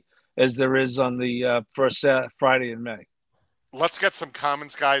today as there is on the first Friday in May. Let's get some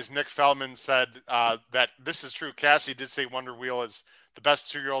comments, guys. Nick Feldman said that this is true. Cassie did say Wonder Wheel is the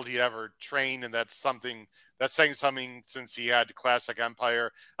best 2-year-old he ever trained, and that's saying something since he had Classic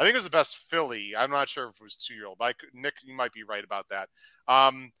Empire. I think it was the best filly. I'm not sure if it was 2-year-old, but Nick, you might be right about that.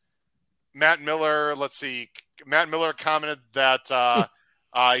 Matt Miller, let's see. Matt Miller commented that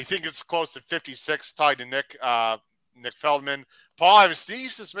he thinks it's close to 56, tied to Nick Feldman. Paul, I have a sneaky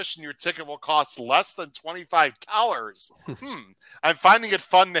suspicion your ticket will cost less than $25. I'm finding it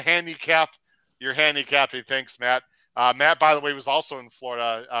fun to handicap your handicapping. Thanks, Matt. Matt, by the way, was also in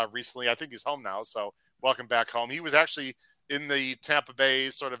Florida recently. I think he's home now, so welcome back home. He was actually in the Tampa Bay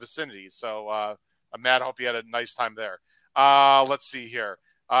sort of vicinity. So, Matt, I hope you had a nice time there. Let's see here.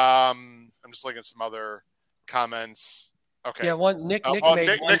 I'm just looking at some other comments. Okay. Yeah,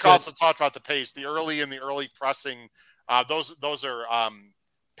 Nick also talked about the pace, the early pressing. Those are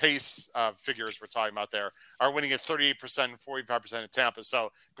pace figures we're talking about there are winning at 38% and 45% in Tampa.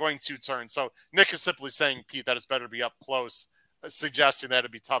 So going 2 turns. So Nick is simply saying, Pete, that it's better to be up close, suggesting that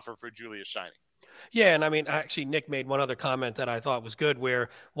it'd be tougher for Julia Shining. Yeah, and I mean, actually, Nick made one other comment that I thought was good, where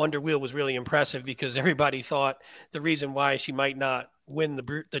Wonder Wheel was really impressive because everybody thought the reason why she might not win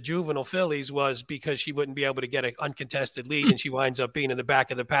the juvenile fillies was because she wouldn't be able to get an uncontested lead, and she winds up being in the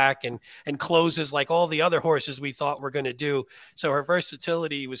back of the pack and closes like all the other horses we thought were going to do. So her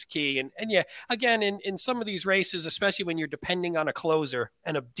versatility was key. And yeah, again, in some of these races, especially when you're depending on a closer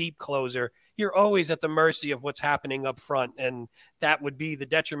and a deep closer, you're always at the mercy of what's happening up front. And that would be the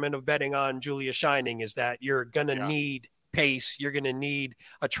detriment of betting on Julia Shining, is that you're going to need pace. You're going to need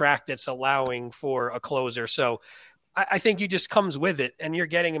a track that's allowing for a closer. So I think he just comes with it, and you're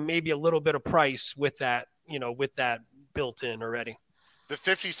getting maybe a little bit of price with that, with that built in already. The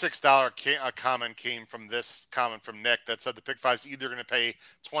 $56 comment came from this comment from Nick that said the pick five's either going to pay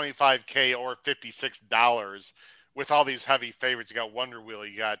 $25K or $56 with all these heavy favorites. You got Wonder Wheel,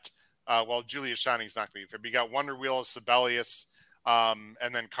 you got Julia Shining's not going to be fair, but you got Wonder Wheel, Sibelius, and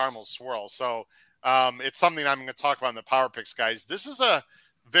then Carmel Swirl. So it's something I'm going to talk about in the Power Picks, guys. This is a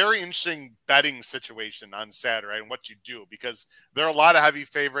very interesting betting situation on Saturday and what you do, because there are a lot of heavy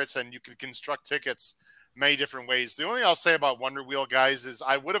favorites and you can construct tickets many different ways. The only thing I'll say about Wonder Wheel, guys, is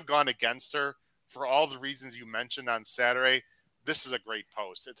I would have gone against her for all the reasons you mentioned on Saturday. This is a great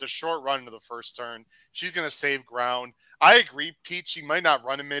post. It's a short run into the first turn. She's going to save ground. I agree, Pete, she might not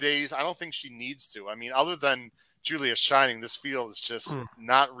run in mid-80s. I don't think she needs to. I mean, other than Julia Shining, this field is just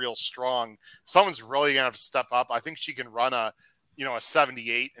not real strong. Someone's really going to have to step up. I think she can run a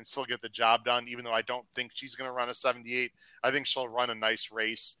 78 and still get the job done, even though I don't think she's going to run a 78. I think she'll run a nice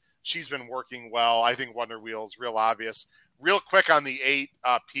race. She's been working well. I think Wonder Wheel is real obvious. Real quick on the 8,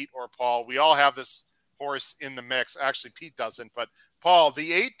 Pete or Paul, we all have this horse in the mix. Actually, Pete doesn't, but Paul,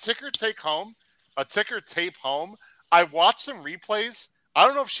 the 8 ticker tape home. I watched some replays. I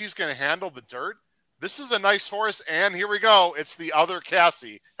don't know if she's going to handle the dirt. This is a nice horse, and here we go. It's the other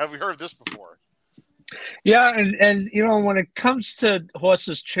Cassie. Have we heard of this before? Yeah, and when it comes to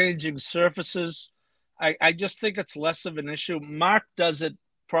horses changing surfaces, I just think it's less of an issue. Mark does it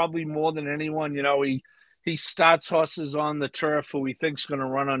probably more than anyone. He starts horses on the turf who he thinks going to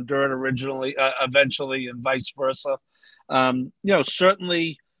run on dirt eventually, and vice versa.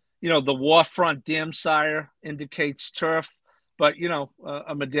 Certainly, the Warfront Dam Sire indicates turf, but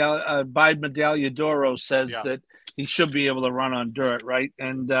a medallion by Medaglia d'Oro says that he should be able to run on dirt, right?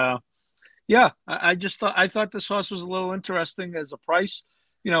 And I just thought this horse was a little interesting as a price.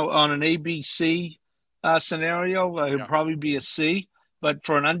 On an ABC scenario, it'd probably be a C. But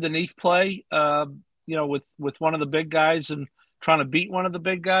for an underneath play, with one of the big guys and trying to beat one of the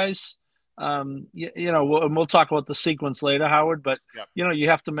big guys, and we'll talk about the sequence later, Howard. But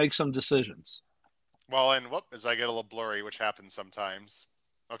you have to make some decisions. Well, and as I get a little blurry, which happens sometimes.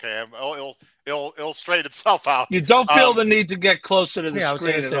 Okay, it'll straighten itself out. You don't feel the need to get closer to the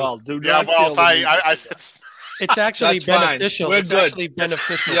screen at all, do not. It's actually beneficial. We're it's good. Actually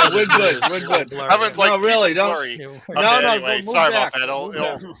beneficial. Yeah, we're good. We're good. Everyone's like, no, really, don't. Blurry. No, anyway, sorry back. About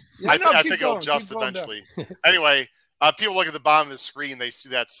that. I think it'll adjust eventually. Anyway, people look at the bottom of the screen. They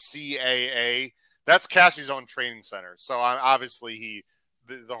see that CAA. That's Cassie's own training center. So obviously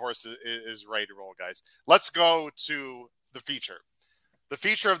the horse is ready to roll, guys. Let's go to the feature. The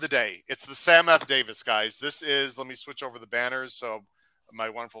feature of the day. It's the Sam F. Davis, guys. This is, let me switch over the banners so my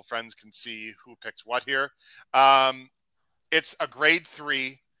wonderful friends can see who picked what here. It's a grade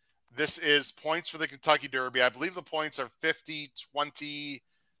 3. This is points for the Kentucky Derby. I believe the points are 50, 20,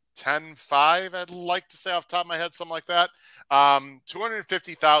 10, 5. I'd like to say off the top of my head, something like that. $250,000,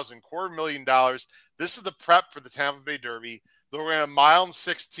 $250,000. This is the prep for the Tampa Bay Derby. They're going a mile and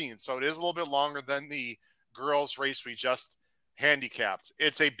 16, so it is a little bit longer than the girls' race we just handicapped.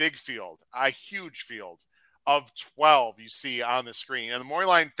 It's a big field, a huge field of 12 you see on the screen. And the morning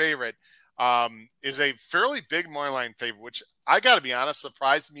line favorite is a fairly big morning line favorite, which I got to be honest,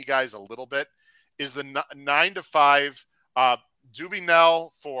 surprised me guys a little bit, is the 9-5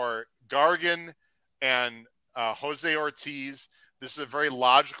 Dubinel for Gargan and Jose Ortiz. This is a very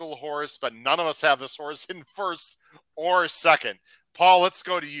logical horse, but none of us have this horse in first or second. Paul, let's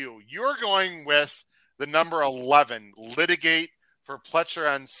go to you. You're going with the number 11, Litigate for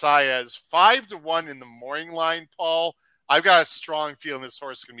Pletcher and Saez, 5-1 in the morning line. Paul, I've got a strong feeling this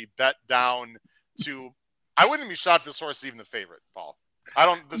horse is going to be bet down to. I wouldn't be shocked if this horse is even the favorite, Paul. I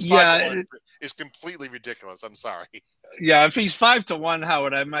don't. This is completely ridiculous. I'm sorry. Yeah, if he's 5-1,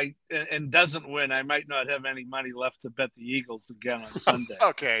 Howard, I might and doesn't win, I might not have any money left to bet the Eagles again on Sunday.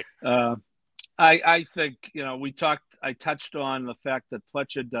 Okay. I think I touched on the fact that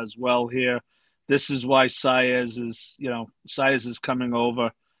Pletcher does well here. This is why Saez is coming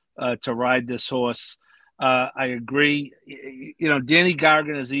over to ride this horse. I agree. Danny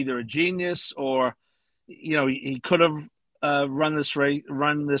Gargan is either a genius or, he could have run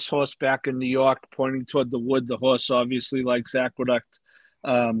this horse back in New York, pointing toward the wood. The horse obviously likes Aqueduct.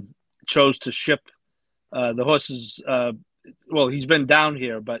 Chose to ship the horses. He's been down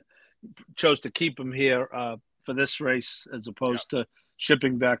here, but chose to keep him here for this race as opposed to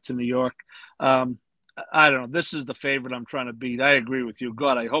shipping back to New York. I don't know. This is the favorite I'm trying to beat. I agree with you.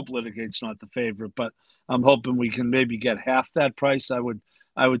 God, I hope Litigate's not the favorite, but I'm hoping we can maybe get half that price. I would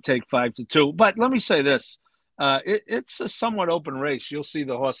take 5-2. But let me say this. It's a somewhat open race. You'll see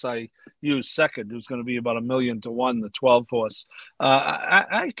the horse I use second, who's going to be about $1 million to 1, the 12 horse.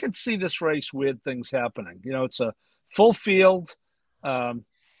 I could see this race, weird things happening. It's a full field,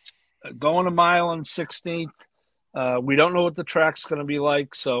 going a mile and 16th. We don't know what the track's going to be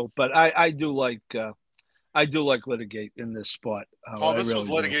like. But I do like Litigate in this spot. Paul, this was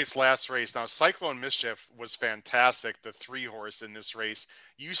Litigate's last race. Now, Cyclone Mischief was fantastic, the 3-horse in this race.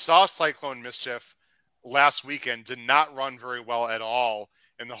 You saw Cyclone Mischief last weekend, did not run very well at all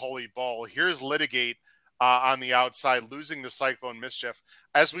in the Holy Bull. Here's Litigate on the outside, losing the Cyclone Mischief.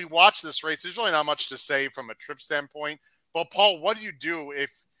 As we watch this race, there's really not much to say from a trip standpoint. But, Paul, what do you do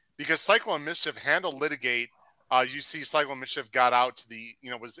because Cyclone Mischief handled Litigate? You see Cyclone Mischief got out to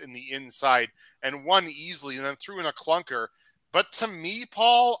was in the inside and won easily and then threw in a clunker. But to me,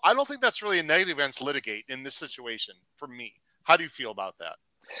 Paul, I don't think that's really a negative against Litigate in this situation for me. How do you feel about that?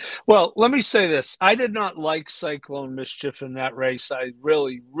 Well, let me say this. I did not like Cyclone Mischief in that race. I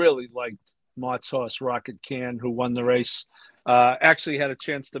really, really liked Mott's horse, Rocket Can, who won the race. Actually had a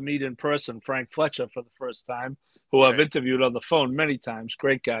chance to meet in person Frank Fletcher for the first time, who I've interviewed on the phone many times.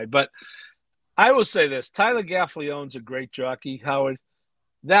 Great guy. But I will say this. Tyler Gaffleone's a great jockey, Howard.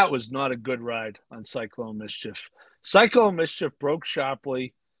 That was not a good ride on Cyclone Mischief. Cyclone Mischief broke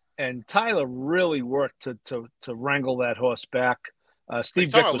sharply, and Tyler really worked to wrangle that horse back.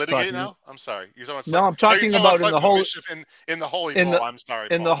 Steve Vick was talking now. I'm sorry. You're talking no, I'm talking about in the Holy in the Holy Bull. I'm sorry.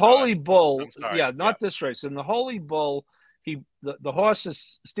 In the Holy Bull, not this race. In the Holy Bull, the horse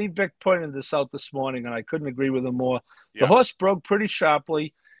is Steve Vick pointed this out this morning, and I couldn't agree with him more. The horse broke pretty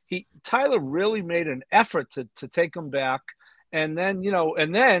sharply. Tyler really made an effort to take him back, and then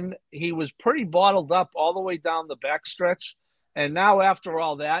he was pretty bottled up all the way down the backstretch, And now after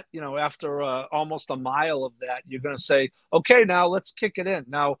all that, after almost a mile of that, you're going to say, okay, now let's kick it in.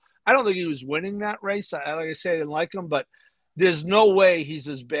 Now, I don't think he was winning that race. Like I say, I didn't like him, but there's no way he's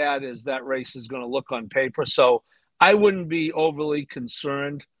as bad as that race is going to look on paper. So I wouldn't be overly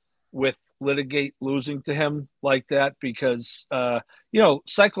concerned with Litigate losing to him like that because,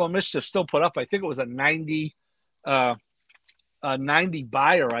 Cyclone Mischief still put up, I think it was a 90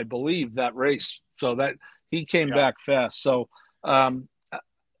 buyer, I believe, that race. So that he came back fast. So,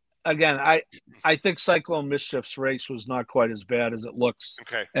 again, I think Cyclone Mischief's race was not quite as bad as it looks.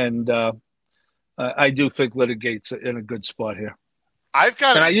 Okay. And I do think Litigate's in a good spot here.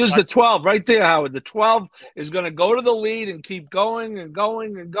 I use the 12 right there, Howard. The 12 is going to go to the lead and keep going and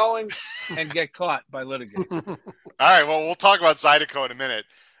going and going and get caught by Litigate. All right. Well, we'll talk about Zydeco in a minute.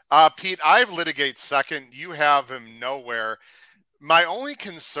 Pete, I have Litigate second. You have him nowhere. My only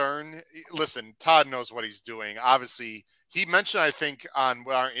concern, listen, Todd knows what he's doing. Obviously, he mentioned, I think, on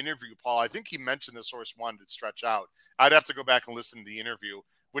our interview, Paul, I think he mentioned this horse wanted to stretch out. I'd have to go back and listen to the interview,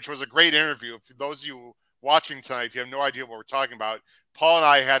 which was a great interview. For those of you watching tonight, if you have no idea what we're talking about, Paul and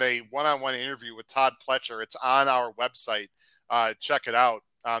I had a one-on-one interview with Todd Pletcher. It's on our website. Check it out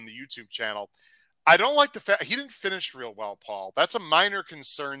on the YouTube channel. I don't like the fact he didn't finish real well, Paul. That's a minor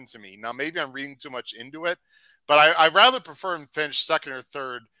concern to me. Now, maybe I'm reading too much into it, but I rather prefer him finish second or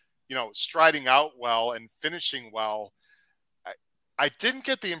third, striding out well and finishing well. I didn't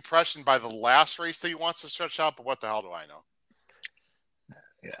get the impression by the last race that he wants to stretch out, but what the hell do I know?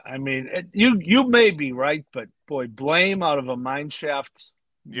 Yeah, I mean, you may be right, but boy, Blame out of a mine shaft.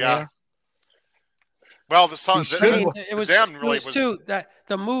 Yeah. Well, it was too that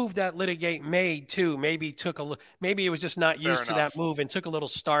the move that Litigate made too. Maybe it was just not used to that move and took a little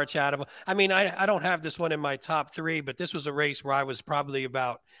starch out of it. I mean, I don't have this one in my top three, but this was a race where I was probably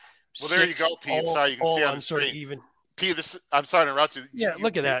about. Well, there you go, Pete. Sorry, you can see on the screen. Even. Pete, I'm sorry to interrupt you. Yeah,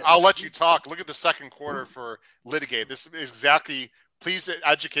 look at that. I'll let you talk. Look at the second quarter for Litigate. This is exactly. Please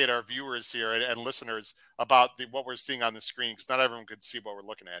educate our viewers here and listeners about what we're seeing on the screen, because not everyone could see what we're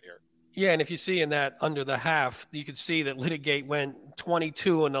looking at here. Yeah, and if you see in that under the half, you could see that Litigate went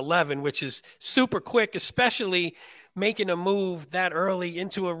 22 and 11, which is super quick, especially making a move that early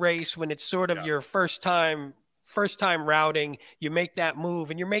into a race when it's sort of your first time routing. You make that move,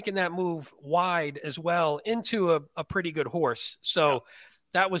 and you're making that move wide as well into a pretty good horse. So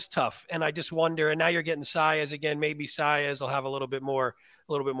that was tough. And I just wonder, and now you're getting Saez again. Maybe Saez will have a little bit more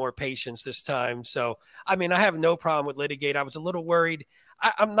patience this time. So, I mean, I have no problem with Litigate. I was a little worried.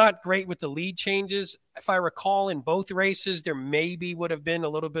 I'm not great with the lead changes. If I recall, in both races, there maybe would have been a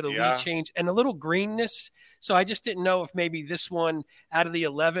little bit of lead change and a little greenness. So I just didn't know if maybe this one out of the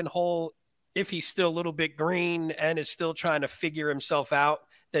 11 hole, if he's still a little bit green and is still trying to figure himself out,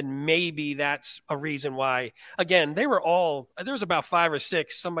 then maybe that's a reason why. Again, there was about 5 or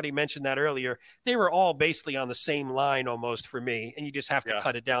 6. Somebody mentioned that earlier. They were all basically on the same line almost for me. And you just have to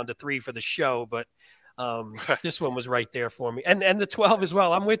cut it down to 3 for the show. But this one was right there for me. And the 12 as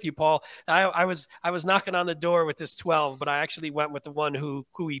well. I'm with you, Paul. I was knocking on the door with this 12, but I actually went with the one who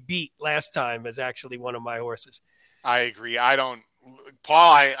he beat last time as actually one of my horses. I agree.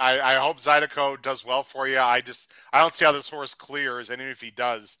 Paul, I hope Zydeco does well for you. I don't see how this horse clears, and even if he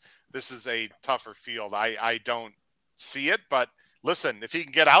does, this is a tougher field. I don't see it, but listen, if he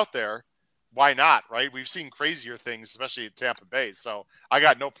can get out there, why not, right? We've seen crazier things, especially at Tampa Bay, so I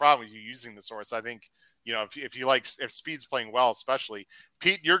got no problem with you using this horse. I think, if speed's playing well, especially.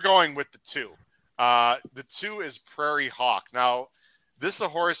 Pete, you're going with the 2. The 2 is Prairie Hawk. Now, this is a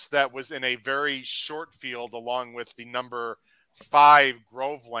horse that was in a very short field along with the number 5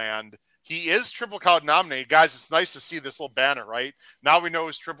 Groveland. He is Triple Crown nominated. Guys, it's nice to see this little banner, right? Now we know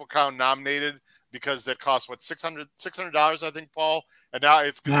he's Triple Crown nominated because that cost $600, I think, Paul. And now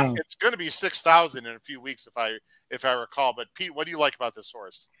it's going to be $6,000 in a few weeks if I recall. But Pete, what do you like about this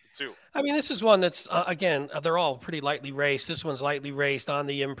horse? Too. I mean, this is one that's again, they're all pretty lightly raced. This one's lightly raced on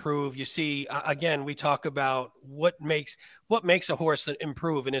the improve. You see, again, we talk about what makes a horse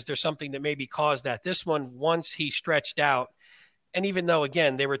improve, and is there something that maybe caused that? This one, once he stretched out, and even though,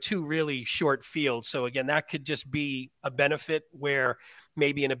 again, there were 2 really short fields. So, again, that could just be a benefit where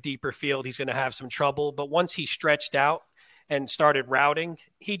maybe in a deeper field he's going to have some trouble. But once he stretched out and started routing,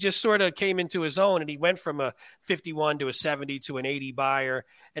 he just sort of came into his own, and he went from a 51 to a 70 to an 80 buyer.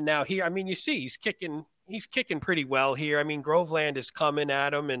 And now here, I mean, you see he's kicking pretty well here. I mean, Groveland is coming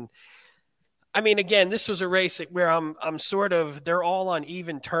at him. And, I mean, again, this was a race where I'm sort of – they're all on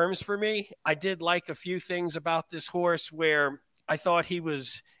even terms for me. I did like a few things about this horse where – I thought he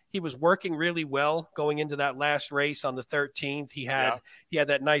was he was working really well going into that last race on the 13th. He had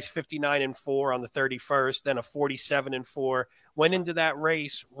that nice 59-4 on the 31st, then a 47-4. Went into that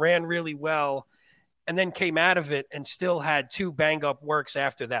race, ran really well, and then came out of it and still had 2 bang-up works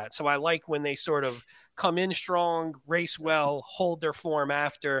after that. So I like when they sort of come in strong, race well, hold their form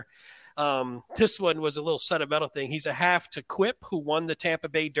after. This one was a little sentimental thing. He's a half to Quip, who won the Tampa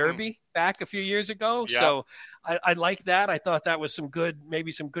Bay Derby back a few years ago. Yeah. So I like that. I thought that was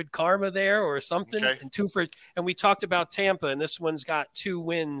maybe some good karma there or something. Okay. And we talked about Tampa, and this one's got 2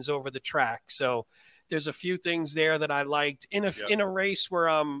 wins over the track. So there's a few things there that I liked in a race where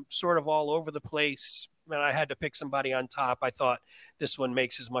I'm sort of all over the place. And I had to pick somebody on top. I thought this one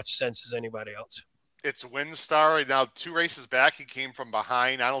makes as much sense as anybody else. It's Windstar. Now 2 races back, he came from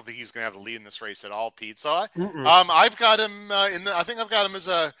behind. I don't think he's going to have the lead in this race at all, Pete. So I've got him I think I've got him as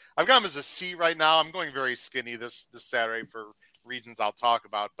a C right now. I'm going very skinny this Saturday for reasons I'll talk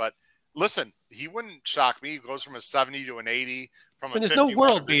about. But listen, he wouldn't shock me. He goes from a 70 to an 80. There's no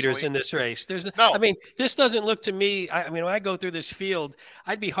world beaters in this race. I mean, this doesn't look to me. When I go through this field,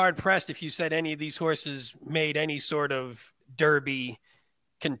 I'd be hard pressed if you said any of these horses made any sort of Derby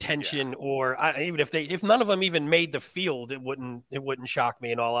contention, or even if none of them even made the field, it wouldn't shock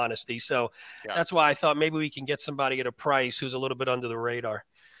me, in all honesty. So that's why I thought maybe we can get somebody at a price who's a little bit under the radar.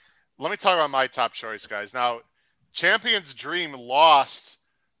 Let me talk about my top choice, guys. Now, Champion's Dream lost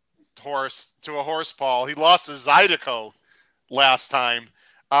to a horse, Paul. He lost to Zydeco last time.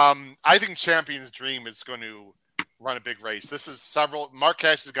 I think Champion's Dream is going to run a big race. This is Mark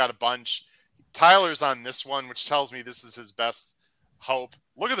Cash has got a bunch. Tyler's on this one, which tells me this is his best hope.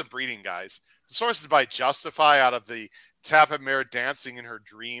 Look at the breeding, guys. The source is by Justify out of the Tampa mare Dancing in Her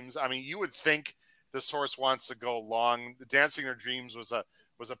Dreams. I mean, you would think this horse wants to go long. The Dancing in Her Dreams was a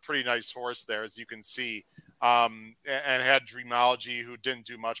pretty nice horse there, as you can see, and had Dreamology, who didn't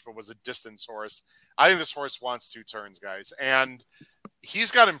do much but was a distance horse. I think this horse wants 2 turns, guys, and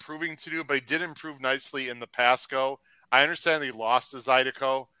he's got improving to do, but he did improve nicely in the Pasco. I understand that he lost to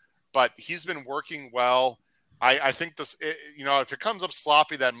Zydeco, but he's been working well. I think this, if it comes up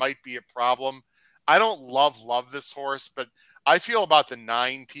sloppy, that might be a problem. I don't love this horse, but I feel about the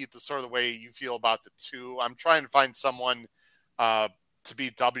 9, Pete, the sort of the way you feel about the 2. I'm trying to find someone to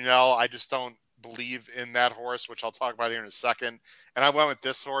beat WNL. I just don't believe in that horse, which I'll talk about here in a second. And I went with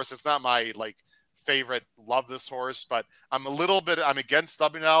this horse. It's not my favorite. Love this horse, but I'm against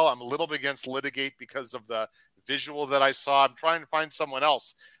WNL. I'm a little bit against Litigate because of the visual that I saw. I'm trying to find someone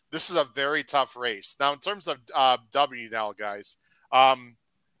else. This is a very tough race. Now, in terms of WNL, guys,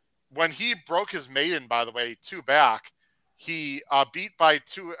 when he broke his maiden, by the way, 2 back, he beat by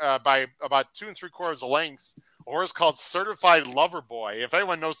about 2 3/4 length a horse called Certified Lover Boy. If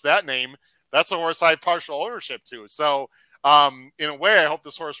anyone knows that name, that's a horse I have partial ownership to. So, in a way, I hope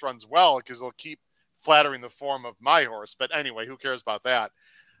this horse runs well because it'll keep flattering the form of my horse. But anyway, who cares about that?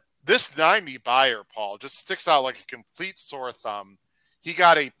 This 90 buyer, Paul, just sticks out like a complete sore thumb. He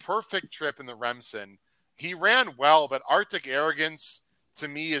got a perfect trip in the Remsen. He ran well, but Arctic Arrogance to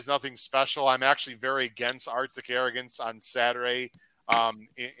me is nothing special. I'm actually very against Arctic Arrogance on Saturday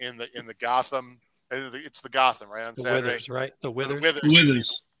in the Gotham. It's the Gotham, right, on Saturday? Withers, right? The Withers. The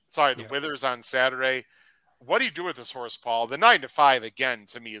Withers. Sorry, the Withers on Saturday. What do you do with this horse, Paul? The 9 to 5, again,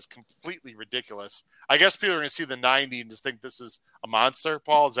 to me is completely ridiculous. I guess people are going to see the 90 and just think this is a monster,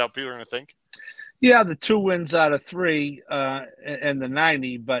 Paul. Is that what people are going to think? Yeah, the 2 wins out of 3 and the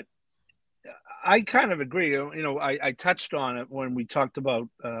 90, but I kind of agree. I touched on it when we talked about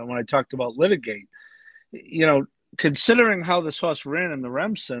when I talked about Litigate. Considering how this horse ran in the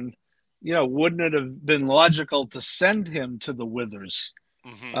Remsen, wouldn't it have been logical to send him to the Withers,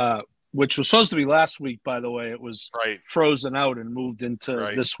 which was supposed to be last week, by the way. It was frozen out and moved into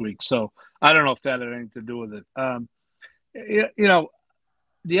this week. So I don't know if that had anything to do with it.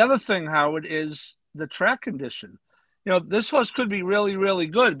 The other thing, Howard, is the track condition. This horse could be really, really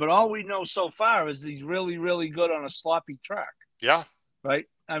good, but all we know so far is he's really, really good on a sloppy track. Yeah. Right.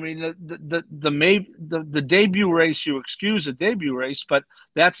 I mean, the debut race, you excuse a debut race, but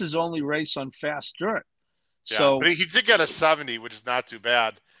that's his only race on fast dirt. Yeah, so, but he did get a 70, which is not too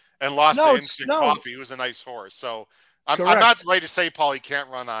bad, and lost to Instant Coffee. He was a nice horse. So I'm not ready to say, Paul, he can't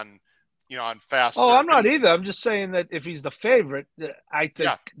run on fast. Oh, I'm not either. I'm just saying that if he's the favorite, I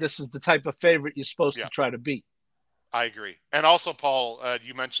think this is the type of favorite you're supposed to try to beat. I agree. And also, Paul,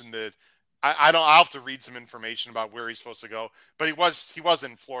 you mentioned that I'll have to read some information about where he's supposed to go, but he was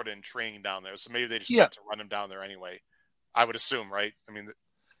in Florida and training down there, so maybe they just meant to run him down there anyway. I would assume, right? I mean,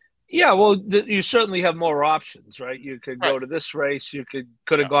 Yeah, well, you certainly have more options, right? You could go to this race. You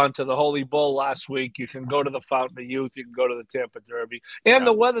could have gone to the Holy Bull last week. You can go to the Fountain of Youth. You can go to the Tampa Derby. And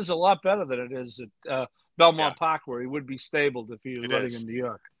the weather's a lot better than it is at Belmont Park, where he would be stabled if he was running in New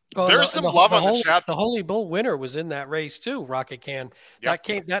York. Well, there's some love on the chat. The Holy Bull winner was in that race too, Rocket Can.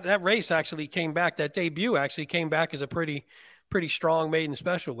 That race actually came back. That debut actually came back as a pretty strong maiden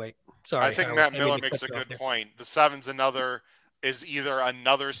special weight. Sorry, I think Matt Miller makes a good point. The 7's is either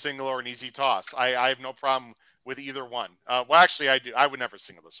another single or an easy toss. I have no problem with either one. Well, actually, I do. I would never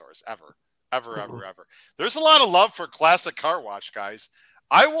single this horse ever. There's a lot of love for Classic Car Wash, guys.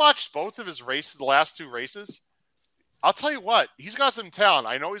 I watched both of his races, the last 2 races. I'll tell you what, he's got some talent.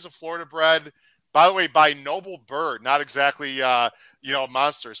 I know he's a Florida bred, by the way, by Noble Bird, not exactly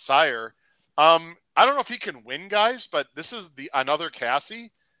monster sire. I don't know if he can win, guys, but this is another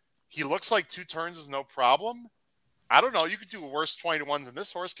Cassie. He looks like 2 turns is no problem. I don't know. You could do worse 20-1s than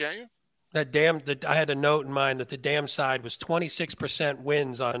this horse, can't you? I had a note in mind that the dam side was 26%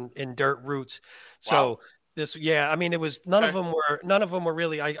 wins in dirt routes. So I mean, it was none of them were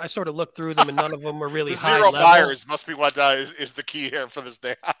really. I sort of looked through them, and none of them were really high zero level. buyers must be what is the key here for this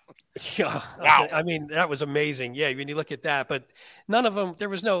day. Yeah, wow. I mean, that was amazing. Yeah, when you look at that, but none of them. There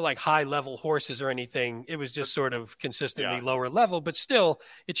was no like high level horses or anything. It was just sort of consistently lower level, but still,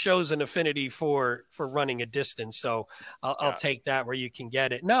 it shows an affinity for running a distance. So I'll take that where you can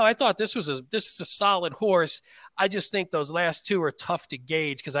get it. No, I thought this is a solid horse. I just think those last 2 are tough to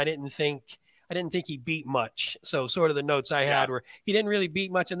gauge because I didn't think he beat much. So sort of the notes I had were he didn't really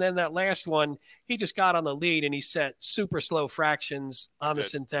beat much. And then that last one, he just got on the lead and he set super slow fractions on the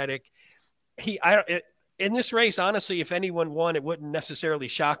synthetic. In this race, honestly, if anyone won, it wouldn't necessarily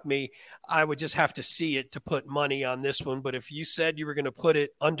shock me. I would just have to see it to put money on this one. But if you said you were going to put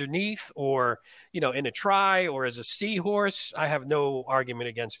it underneath or, in a try or as a seahorse, I have no argument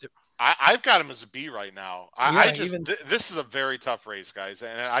against it. I've got him as a B right now. This is a very tough race, guys,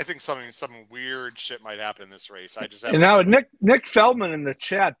 and I think some weird shit might happen in this race. And now Nick Feldman in the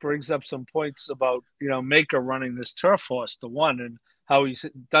chat brings up some points about Maker running this turf horse to 1 and how he's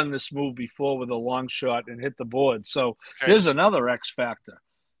done this move before with a long shot and hit the board. So there's another X factor.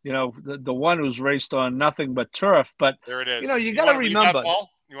 The one who's raced on nothing but turf. But there it is. You got to remember.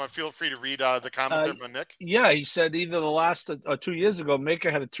 You want to feel free to read the comment there from Nick? Yeah, he said either the last or 2 years ago,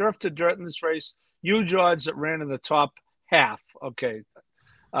 Maker had a turf to dirt in this race. Huge odds that ran in the top half. Okay.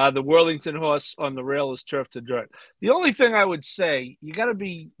 The Worthington horse on the rail is turf to dirt. The only thing I would say, you got to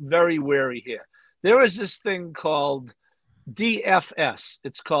be very wary here. There is this thing called DFS.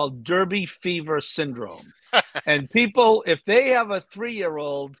 It's called Derby Fever Syndrome. And people, if they have a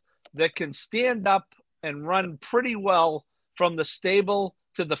 3-year-old that can stand up and run pretty well from the stable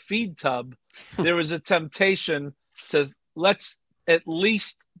to the feed tub, there is a temptation to let's at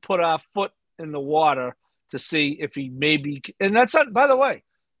least put our foot in the water to see if he maybe – and that's not – by the way,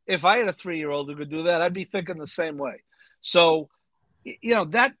 if I had a 3-year-old who could do that, I'd be thinking the same way. So,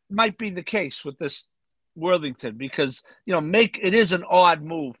 that might be the case with this Worthington because, it is an odd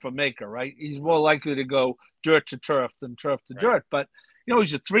move for Maker, right? He's more likely to go dirt to turf than turf to dirt. But,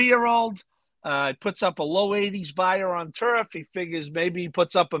 he's a 3-year-old. Puts up a low 80s buyer on turf. He figures maybe he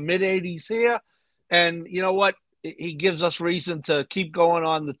puts up a mid 80s here. And you know what? He gives us reason to keep going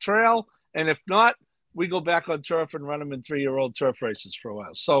on the trail. And if not, we go back on turf and run him in 3-year-old turf races for a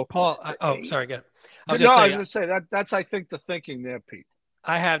while. So, Paul, sorry, again. I was going to say that's, I think, the thinking there, Pete.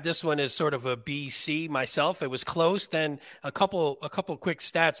 I have this one as sort of a BC myself. It was close. Then a couple quick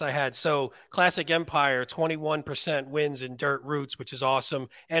stats I had. So Classic Empire, 21% wins in dirt routes, which is awesome.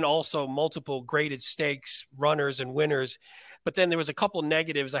 And also multiple graded stakes, runners and winners. But then there was a couple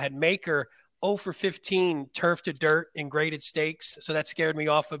negatives. I had Maker 0 for 15 turf to dirt in graded stakes. So that scared me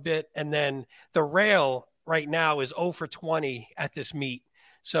off a bit. And then the rail right now is 0 for 20 at this meet.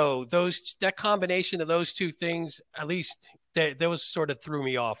 So that combination of those 2 things, at least those sort of threw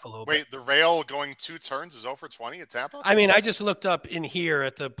me off a little bit. Wait, the rail going 2 turns is 0 for 20 at Tampa? I mean, I just looked up in here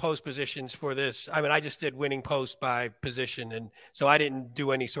at the post positions for this. I mean, I just did winning post by position. And so I didn't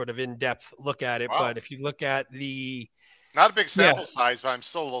do any sort of in-depth look at it. Wow. But if you look at not a big sample size, but I'm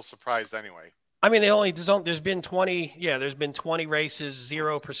still a little surprised anyway. I mean, there's been 20 races,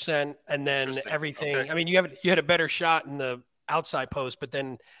 0%. And then everything. Okay. I mean, you had a better shot in the outside post, but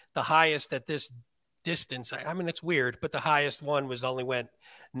then the highest at this distance, I mean, it's weird, but the highest one only went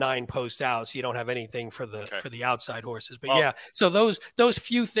 9 posts out, so you don't have anything for the outside horses. But so those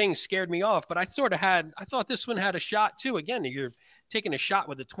few things scared me off. But I thought this one had a shot too. Again, you're taking a shot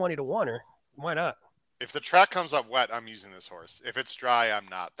with a 20-1, or why not? If the track comes up wet, I'm using this horse. If it's dry, I'm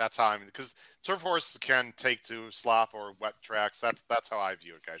not. That's how because turf horses can take to slop or wet tracks. That's how I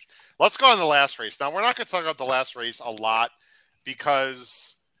view it, guys. Let's go on the last race. Now, we're not going to talk about the last race a lot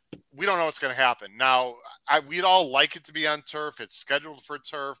because we don't know what's going to happen. Now, we'd all like it to be on turf. It's scheduled for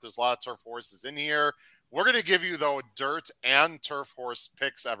turf. There's a lot of turf horses in here. We're going to give you, though, dirt and turf horse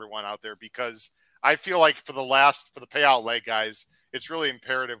picks, everyone out there, because I feel like for the payout leg, guys, it's really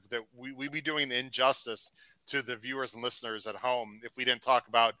imperative that we be doing injustice to the viewers and listeners at home if we didn't talk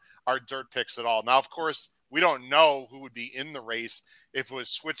about our dirt picks at all. Now, of course, we don't know who would be in the race if it was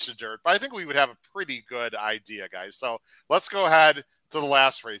switched to dirt, but I think we would have a pretty good idea, guys. So let's go ahead to the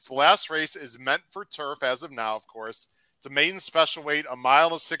last race. The last race is meant for turf as of now, of course. It's a maiden special weight, a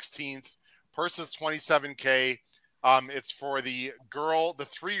mile and 16th, purse is 27K. It's for the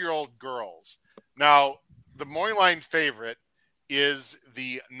 3-year-old girls. Now, the money line favorite is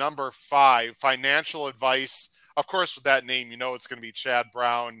the number 5, Financial Advice. Of course, with that name, you know it's going to be Chad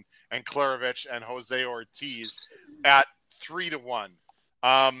Brown and Klarovich and Jose Ortiz at 3-1.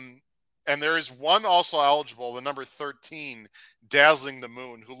 And there is one also eligible, the number 13, Dazzling the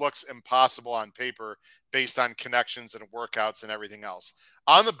Moon, who looks impossible on paper based on connections and workouts and everything else.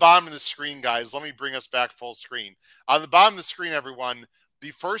 On the bottom of the screen, guys, let me bring us back full screen. On the bottom of the screen, everyone,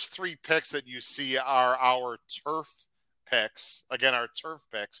 the first 3 picks that you see are our turf picks. Again, our turf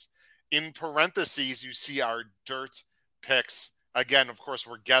picks. In parentheses, you see our dirt picks. Again, of course,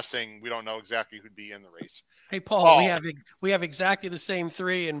 we're guessing. We don't know exactly who'd be in the race. Hey, Paul, we have exactly the same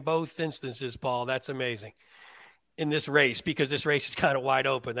 3 in both instances, Paul. That's amazing. In this race, because this race is kind of wide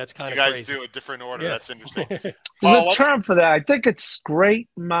open. That's kind of crazy. You guys do a different order. Yeah. That's interesting. There's a term for that. I think it's great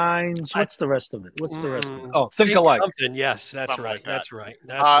minds. What's the rest of it? Oh, think alike. Something. Yes, that's something right. Like that. That's right.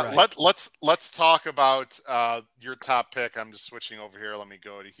 That's right. Let's talk about your top pick. I'm just switching over here. Let me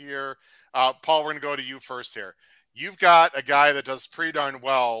go to here. Paul, we're going to go to you first here. You've got a guy that does pretty darn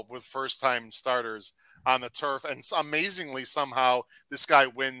well with first-time starters on the turf, and amazingly, somehow, this guy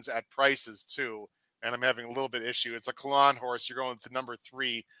wins at prices too. And I'm having a little bit of issue. It's a Cologne horse. You're going with the number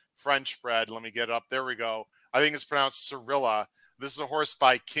 3 French bred. Let me get it up. There we go. I think it's pronounced Cirilla. This is a horse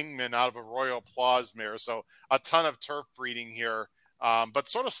by Kingman out of a Royal Applause mare. So a ton of turf breeding here, but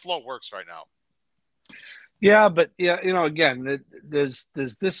sort of slow works right now. Yeah, but again, there's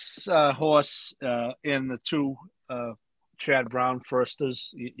this horse in the 2 Chad Brown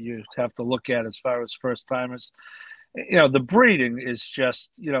firsters you have to look at as far as first timers. The breeding is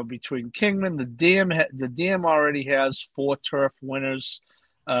just, between Kingman, the dam already has 4 turf winners,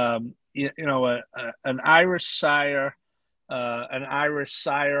 an Irish sire,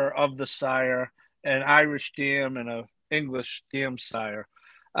 of the sire, an Irish dam, and an English dam sire.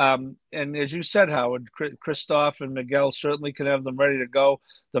 And as you said, Howard, Christoph and Miguel certainly can have them ready to go.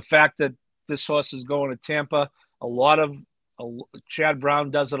 The fact that this horse is going to Tampa, Chad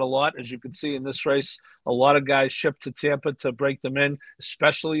Brown does it a lot, as you can see in this race. A lot of guys ship to Tampa to break them in,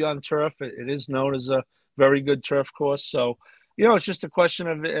 especially on turf. It is known as a very good turf course. So, it's just a question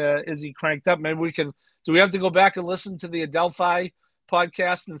of is he cranked up? Maybe do we have to go back and listen to the Adelphi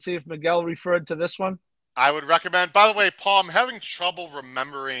podcast and see if Miguel referred to this one? I would recommend. By the way, Paul, I'm having trouble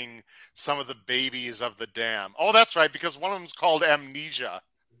remembering some of the babies of the dam. Oh, that's right, because one of them is called Amnesia.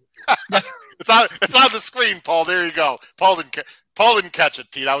 It's on the screen, Paul. There you go. Paul didn't catch it,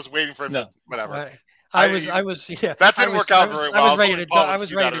 Pete. I was waiting for him to whatever. Right. I was. Yeah, that didn't work out very well. I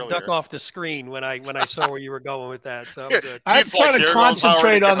was ready to duck off the screen when I saw where you were going with that. So I'm good. I'm trying to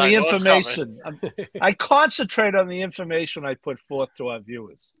concentrate on the information. I concentrate on the information I put forth to our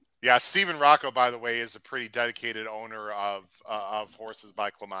viewers. Yeah, Stephen Rocco, by the way, is a pretty dedicated owner of horses by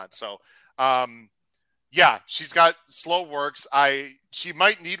Clement. So, yeah, she's got slow works. She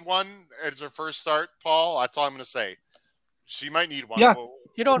might need one as her first start, Paul. That's all I'm going to say. She might need one. Yeah.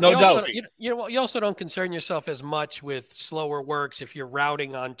 You also don't concern yourself as much with slower works if you're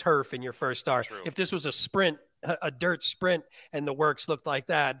routing on turf in your first start. True. If this was a sprint, a dirt sprint, and the works looked like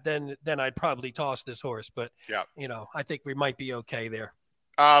that, then I'd probably toss this horse. But yeah, I think we might be okay there.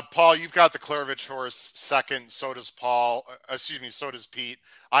 Paul, you've got the Klarovich horse second. So does Paul. So does Pete.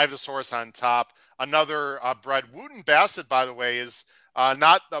 I have this horse on top. Another bred. Wooten Bassett, by the way, is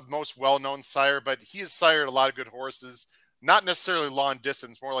not the most well-known sire, but he has sired a lot of good horses. Not necessarily long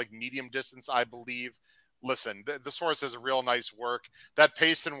distance, more like medium distance, I believe. Listen, this horse has a real nice work. That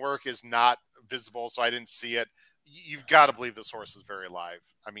pace and work is not visible, so I didn't see it. You've got to believe this horse is very live.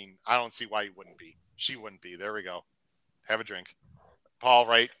 I mean, I don't see why he wouldn't be. She wouldn't be. There we go. Have a drink. Paul,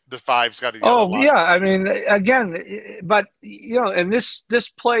 right? The 5's got to be. Oh, yeah. I mean, again, but, and this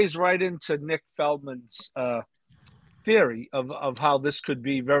plays right into Nick Feldman's theory of how this could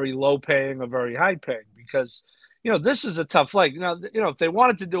be very low paying or very high paying, because, this is a tough leg. Now, if they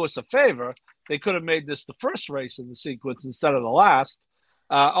wanted to do us a favor, they could have made this the first race in the sequence instead of the last.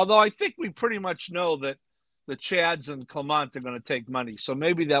 Although I think we pretty much know that the Chads and Clement are going to take money. So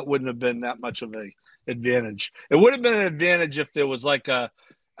maybe that wouldn't have been that much of an advantage. It would have been an advantage if there was like a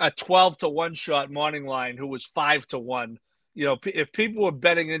 12-1 shot morning line who was 5-1. If people were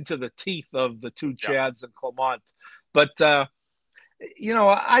betting into the teeth of the two Chads and Clement. But,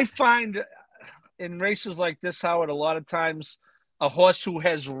 I find in races like this, Howard, a lot of times a horse who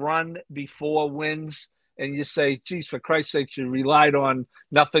has run before wins, and you say, geez, for Christ's sake, you relied on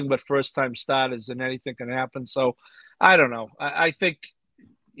nothing but first-time starters and anything can happen. So I don't know. I think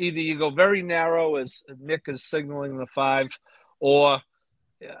either you go very narrow, as Nick is signaling the 5, or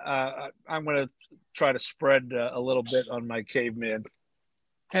I'm going to try to spread a little bit on my caveman.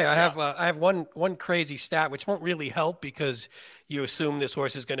 Hey, I have one crazy stat, which won't really help because you assume this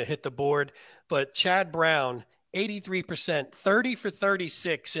horse is going to hit the board. But Chad Brown, 83%, 30 for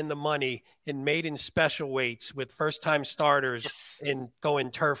 36 in the money in maiden special weights with first-time starters in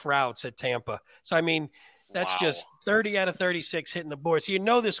going turf routes at Tampa. So, I mean, that's just 30 out of 36 hitting the board.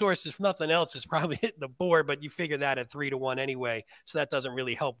 So this horse, if nothing else, is probably hitting the board, but you figure that at 3-1 anyway. So that doesn't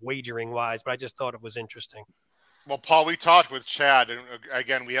really help wagering-wise, but I just thought it was interesting. Well, Paul, we talked with Chad, and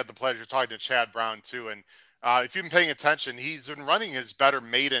again, we had the pleasure of talking to Chad Brown too. And if you've been paying attention, he's been running his better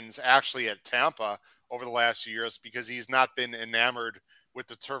maidens actually at Tampa over the last few years because he's not been enamored with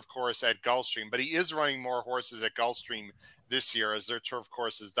the turf course at Gulfstream. But he is running more horses at Gulfstream this year as their turf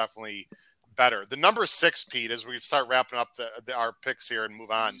course is definitely better. The number 6, Pete, as we start wrapping up our picks here and move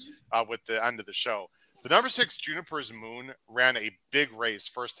on with the end of the show. The number 6, Juniper's Moon, ran a big race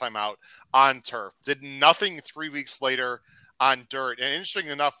first time out on turf. Did nothing 3 weeks later on dirt. And interesting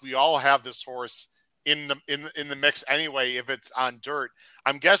enough, we all have this horse in the mix anyway if it's on dirt.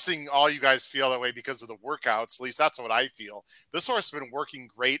 I'm guessing all you guys feel that way because of the workouts. At least that's what I feel. This horse has been working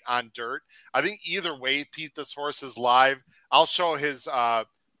great on dirt. I think either way, Pete, this horse is live. I'll show his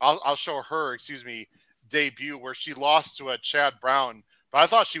I'll show her, debut where she lost to a Chad Brown, but I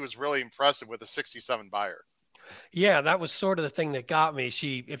thought she was really impressive with a 67 buyer. Yeah, that was sort of the thing that got me.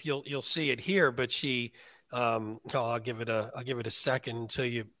 If you'll see it here, but she, I'll give it a second until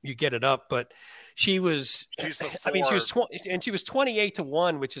you get it up. But she was, she's the 4. I mean, she was 20, and she was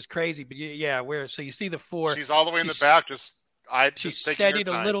 28-1, which is crazy. But so you see the 4. She's all the way in the back. She's steadied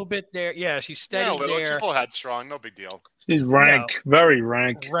a little bit there. Yeah, she's steadied there. She's a little headstrong. No big deal. She's rank, very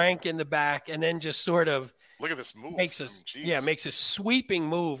rank. Rank in the back, and then just sort of look at this move. Makes a sweeping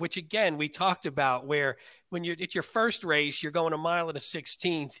move, which again we talked about. Where when it's your first race, you're going a mile and a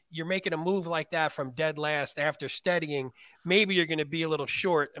 16th. You're making a move like that from dead last after steadying. Maybe you're going to be a little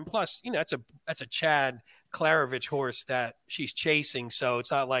short, and plus, that's a Chad Klarovich horse that she's chasing, so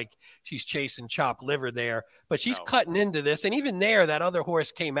it's not like she's chasing chopped liver there, but she's cutting into this. And even there, that other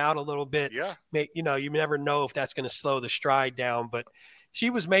horse came out a little bit. Yeah. You never know if that's going to slow the stride down, but she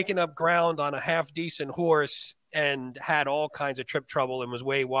was making up ground on a half decent horse and had all kinds of trip trouble and was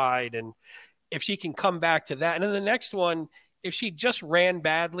way wide. And if she can come back to that, and then the next one, if she just ran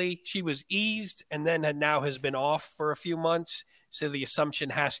badly, she was eased and then has been off for a few months. So the assumption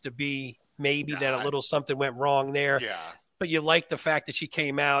has to be maybe that a little something went wrong there. Yeah. But you like the fact that she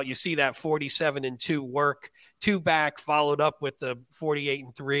came out. You see that 47-2 work, 2 back, followed up with the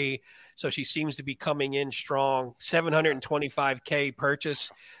 48-3. So she seems to be coming in strong. $725K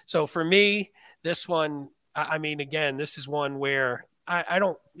purchase. So for me, this one, I mean, again, this is one where I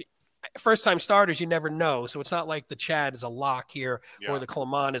don't. First-time starters, you never know. So it's not like the Chad is a lock here or the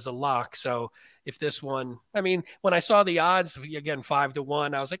Clement is a lock. So if this one, I mean, when I saw the odds, again,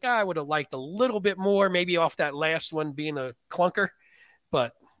 5-1, I was like, I would have liked a little bit more, maybe off that last one being a clunker.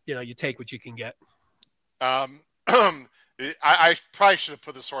 But, you take what you can get. I probably should have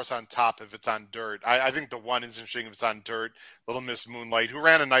put this horse on top if it's on dirt. I think the 1 is interesting if it's on dirt. Little Miss Moonlight, who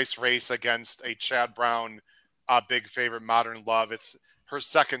ran a nice race against a Chad Brown big favorite, Modern Love. It's her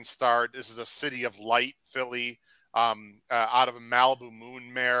second start. This is a City of Light filly out of a Malibu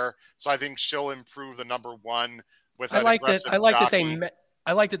Moon mare. So I think she'll improve the number 1 with that aggressive jockey.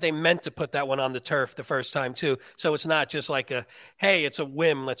 I like that they meant to put that one on the turf the first time too. So it's not just like hey, it's a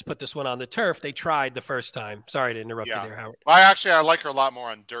whim. Let's put this one on the turf. They tried the first time. Sorry to interrupt you there, Howard. Well, I like her a lot more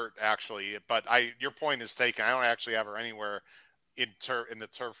on dirt actually, but your point is taken. I don't actually have her anywhere in the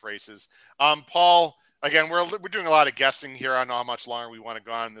turf races. Paul, again, we're doing a lot of guessing here. I don't know how much longer we want to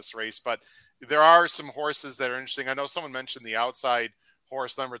go on in this race, but there are some horses that are interesting. I know someone mentioned the outside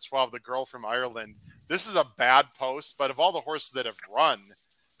horse, number 12, the Girl from Ireland. This is a bad post, but of all the horses that have run,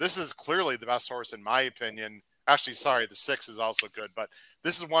 this is clearly the best horse in my opinion. Actually, sorry, the 6 is also good, but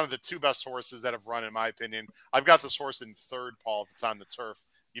this is one of the 2 best horses that have run, in my opinion. I've got this horse in 3rd, Paul, if it's on the turf.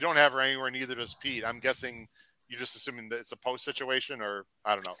 You don't have her anywhere, neither does Pete. I'm guessing you're just assuming that it's a post situation, or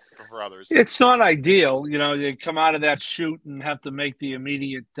I don't know, for others. It's not ideal. You come out of that chute and have to make the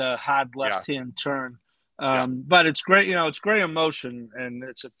immediate hard left-hand turn. But it's great. It's great emotion, and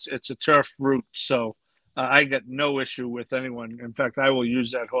it's a turf route. So I get no issue with anyone. In fact, I will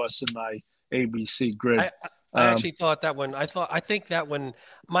use that horse in my ABC grid. I actually thought that one. I think that one.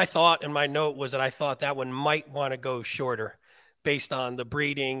 My thought and my note was that I thought that one might want to go shorter, based on the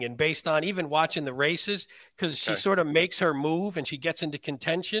breeding and based on even watching the races, because she sort of makes her move and she gets into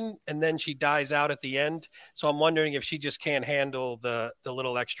contention and then she dies out at the end. So I'm wondering if she just can't handle the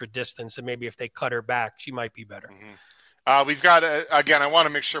little extra distance, and maybe if they cut her back, she might be better. We've got again. I want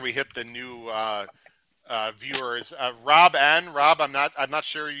to make sure we hit the new viewers. Rob N. Rob, I'm not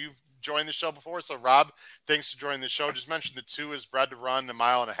sure you've joined the show before. So Rob, thanks for joining the show. Just mentioned the 2 is bred to run 1.5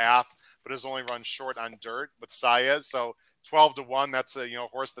 miles, but has only run short on dirt with Saez. So 12-1. That's a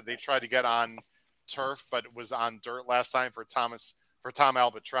horse that they tried to get on turf, but it was on dirt last time for Tom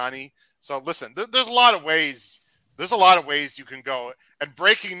Albatrani. So listen, there's a lot of ways. There's a lot of ways you can go. And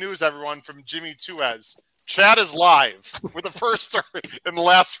breaking news, everyone, from Jimmy Tuez. Chad is live with the first start in the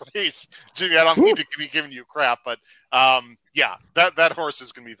last race. Jimmy, I don't need to be giving you crap, but that horse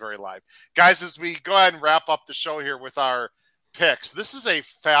is going to be very live. Guys, as we go ahead and wrap up the show here with our picks, this is a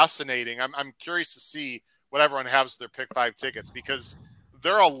fascinating, I'm curious to see what everyone has their pick 5 tickets, because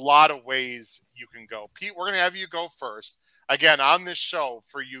there are a lot of ways you can go. Pete, we're going to have you go first. Again, on this show,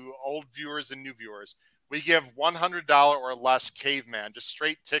 for you old viewers and new viewers, we give $100 or less caveman, just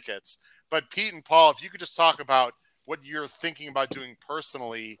straight tickets. But Pete and Paul, if you could just talk about what you're thinking about doing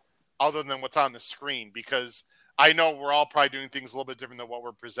personally, other than what's on the screen, because I know we're all probably doing things a little bit different than what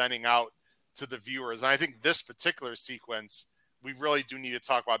we're presenting out to the viewers. And I think this particular sequence, we really do need to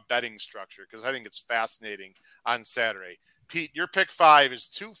talk about betting structure, because I think it's fascinating on Saturday. Pete, your pick 5 is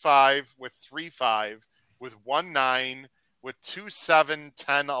 2-5 with 3-5 with 1-9 with 2-7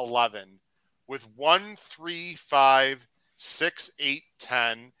 10 11 with 1-3-5 6-8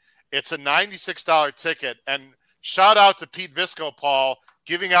 10. It's a $96 ticket, and shout out to Pete Visco, Paul,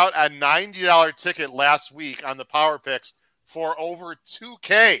 giving out a $90 ticket last week on the Power Picks for over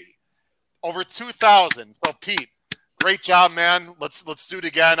 $2,000, over $2,000. So Pete, great job, man. Let's do it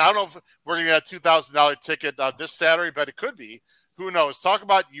again. I don't know if we're going to get a $2,000 ticket this Saturday, but it could be. Who knows? Talk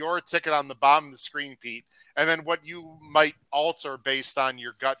about your ticket on the bottom of the screen, Pete, and then what you might alter based on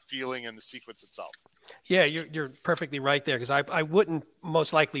your gut feeling and the sequence itself. Yeah, you're perfectly right there, because I wouldn't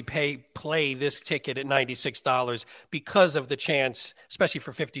most likely play this ticket at $96 because of the chance, especially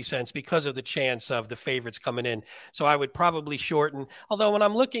for 50 cents, because of the chance of the favorites coming in. So I would probably shorten. Although when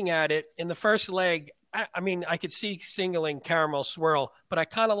I'm looking at it in the first leg, I mean, I could see singling Caramel Swirl, but I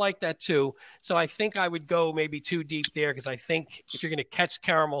kind of like that too. So I think I would go maybe too deep there, because I think if you're going to catch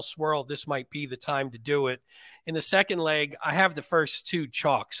Caramel Swirl, this might be the time to do it. In the second leg, I have the first 2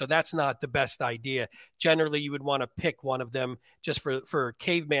 chalk, so that's not the best idea. Generally, you would want to pick one of them just for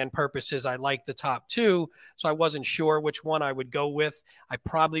caveman purposes. I like the top 2, so I wasn't sure which one I would go with. I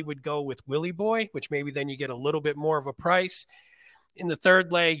probably would go with Willie Boy, which maybe then you get a little bit more of a price. In the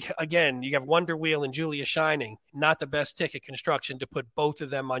third leg, again, you have Wonder Wheel and Julia Shining. Not the best ticket construction to put both of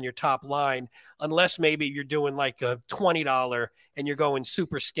them on your top line, unless maybe you're doing like a $20 and you're going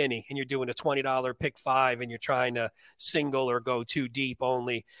super skinny and you're doing a $20 pick 5 and you're trying to single or go too deep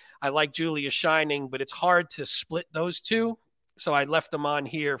only. I like Julia Shining, but it's hard to split those 2. So I left them on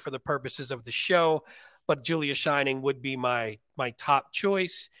here for the purposes of the show, but Julia Shining would be my top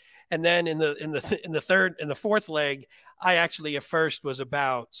choice. And then in the fourth leg, I actually at first was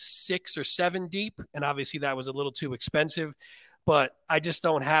about 6 or 7 deep, and obviously that was a little too expensive, but I just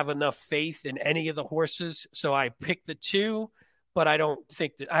don't have enough faith in any of the horses. So I picked the 2, but I don't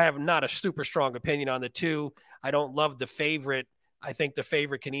think that I have not a super strong opinion on the 2. I don't love the favorite. I think the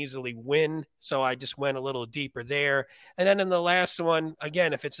favorite can easily win. So I just went a little deeper there. And then in the last one,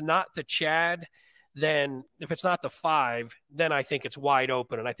 again, if it's not the Chad, then if it's not the 5, then I think it's wide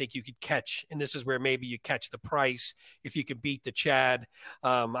open. And I think you could catch, and this is where maybe you catch the price if you could beat the Chad.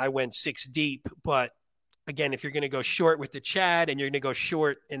 I went 6 deep, but again, if you're going to go short with the Chad and you're going to go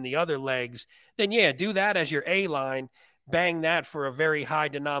short in the other legs, then yeah, do that as your A line, bang that for a very high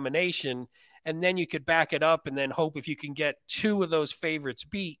denomination. And then you could back it up and then hope if you can get 2 of those favorites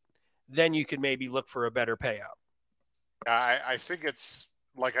beat, then you could maybe look for a better payout. I think it's,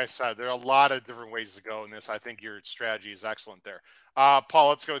 like I said, there are a lot of different ways to go in this. I think your strategy is excellent there. Paul,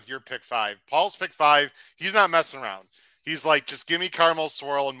 let's go with your pick 5. Paul's pick 5, he's not messing around. He's like, just give me Caramel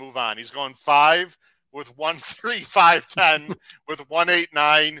Swirl and move on. He's going 5 with 13510, with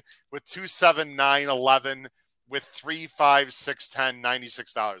 189, with 27911, with 35610,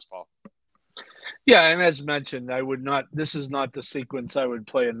 $96, Paul. Yeah, and as mentioned, I would not. This is not the sequence I would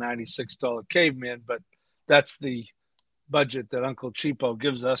play a $96 caveman, but that's the budget that Uncle Cheapo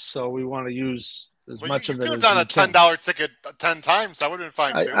gives us, so we want to use as much you of it could as have done we a $10 ticket 10 times. That would have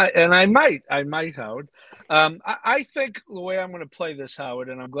been fine too. I might, Howard. I think the way I'm going to play this, Howard,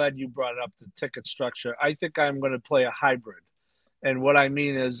 and I'm glad you brought up the ticket structure. I think I'm going to play a hybrid. And what I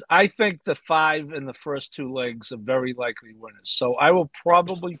mean is, I think the 5 in the first 2 legs are very likely winners. So I will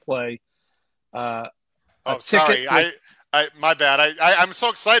probably play sorry. My bad. I'm so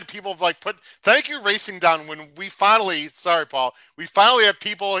excited. People have thank you, Racing Down. When we finally, sorry, Paul, we finally have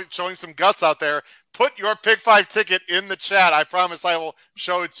people showing some guts out there. Put your Pick 5 ticket in the chat. I promise I will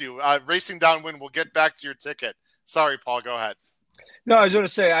show it to you. Racing Downwind will get back to your ticket. Sorry, Paul, go ahead. No, I was going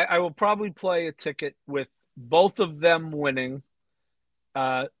to say, I will probably play a ticket with both of them winning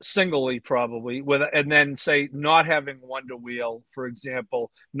singly, probably, and then say not having Wonder Wheel, for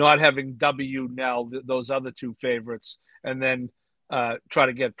example, not having W Nell, those other 2 favorites, and then try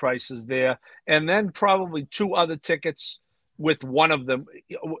to get prices there, and then probably 2 other tickets with one of them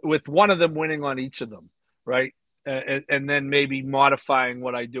winning on each of them, right? And then maybe modifying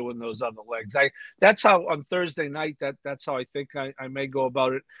what I do in those other legs. That's how on Thursday night. That's how I think I may go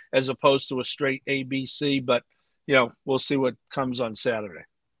about it, as opposed to a straight ABC. But we'll see what comes on Saturday.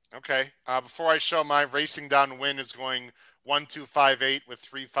 Okay. Before I show my Racing Downwind is going 1-2-5-8 with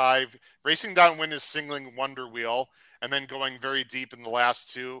 3-5. Racing Downwind is singling Wonder Wheel and then going very deep in the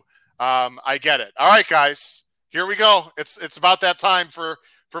last 2. I get it. All right, guys, here we go. It's about that time for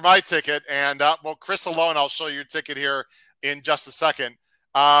my ticket. And Chris alone, I'll show you your ticket here in just a second.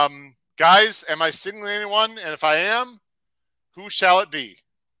 Guys, am I singling anyone? And if I am, who shall it be?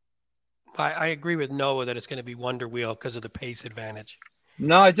 I agree with Noah that it's going to be Wonder Wheel because of the pace advantage.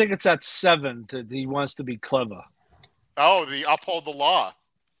 No, I think it's at 7. He wants to be clever. Oh, the uphold the law.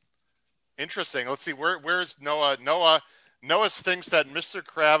 Interesting. Let's see. Where's Noah? Noah thinks that Mr.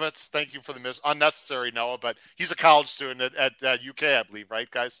 Kravitz. Thank you for the unnecessary Noah, but he's a college student at UK, I believe, right,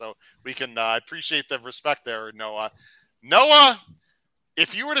 guys? So we can appreciate the respect there, Noah. Noah,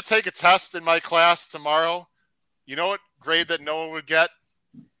 if you were to take a test in my class tomorrow, you know what grade that Noah would get?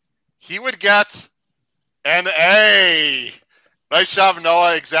 He would get an A. Nice job,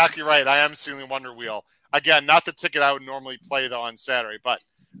 Noah. Exactly right. I am sealing Wonder Wheel. Again, not the ticket I would normally play, though, on Saturday, but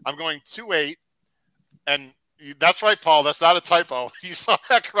I'm going 2-8. And that's right, Paul. That's not a typo. You saw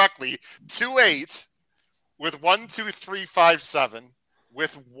that correctly. 2-8 with 1, 2, 3, 5, 7,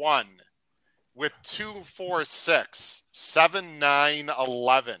 with 1, with 2, 4, 6, 7, 9,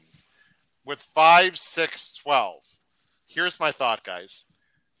 11, with 5, 6, 12. Here's my thought, guys.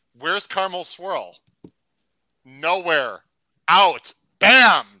 Where's Caramel Swirl? Nowhere. Out.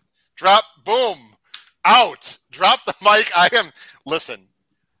 Bam. Drop. Boom. Out. Drop the mic. Listen,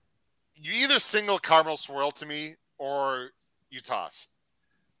 you either single Caramel Swirl to me or you toss.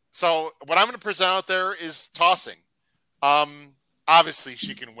 So what I'm going to present out there is tossing. Obviously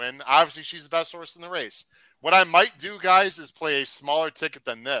she can win. Obviously she's the best horse in the race. What I might do, guys, is play a smaller ticket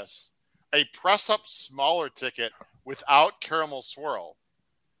than this. A press-up smaller ticket without Caramel Swirl.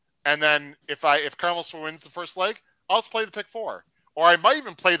 And then if Caramel Swirl wins the first leg, I'll just play the pick 4. Or I might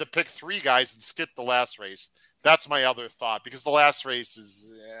even play the pick 3, guys, and skip the last race. That's my other thought, because the last race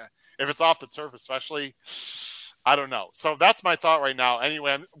is, if it's off the turf especially, I don't know. So that's my thought right now.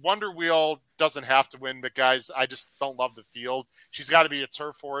 Anyway, Wonder Wheel doesn't have to win, but, guys, I just don't love the field. She's got to be a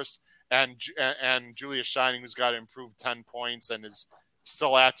turf horse, and Julia Shining, who's got to improve 10 points and is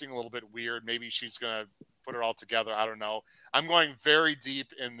still acting a little bit weird. Maybe she's going to put it all together. I don't know. I'm going very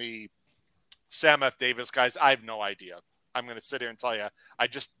deep in the Sam F. Davis, guys. I have no idea. I'm going to sit here and tell you, I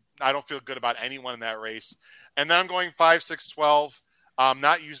don't feel good about anyone in that race. And then I'm going 5, 6, 12.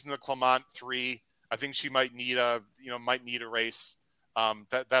 Not using the Clement 3. I think she might need a race.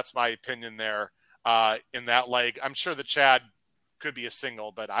 That's my opinion there in that leg. I'm sure the Chad could be a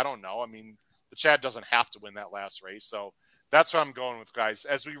single, but I don't know. I mean, the Chad doesn't have to win that last race. So that's what I'm going with, guys.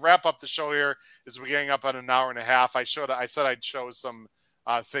 As we wrap up the show here, as we're getting up on an hour and a half, I said I'd show some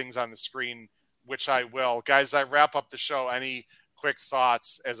things on the screen, which I will. Guys, I wrap up the show. Any quick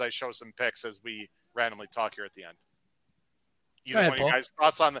thoughts as I show some picks as we randomly talk here at the end? Either one of you guys,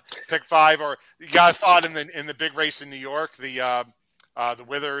 thoughts on the pick 5, or you got a thought in the big race in New York, the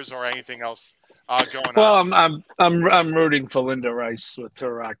Withers, or anything else going on? Well, I'm rooting for Linda Rice with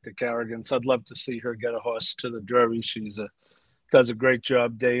her Arctic Arrogance. I'd love to see her get a horse to the Derby. She's does a great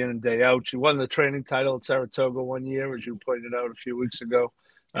job day in and day out. She won the training title at Saratoga one year, as you pointed out a few weeks ago.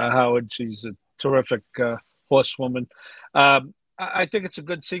 Howard, she's a terrific horsewoman. I think it's a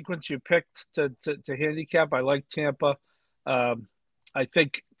good sequence you picked to handicap. I like Tampa. I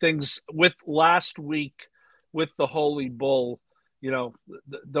think things with last week with the Holy Bull,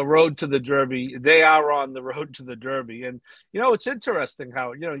 the road to the Derby, they are on the road to the Derby. And, it's interesting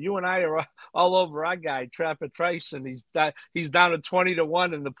how, you and I are all over our guy, Trapper Trice, and he's down at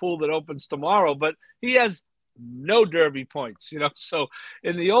 20-1 in the pool that opens tomorrow, but he has no Derby points, So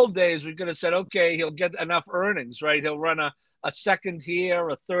in the old days, we could have said, okay, he'll get enough earnings, right? He'll run a second here,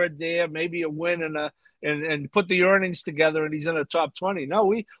 a third there, maybe a win and put the earnings together, and he's in the top 20. No,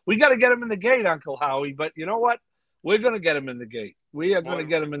 we got to get him in the gate, Uncle Howie. But you know what? We're going to get him in the gate. We are going to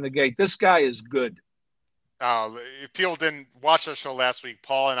get him in the gate. This guy is good. If people didn't watch our show last week,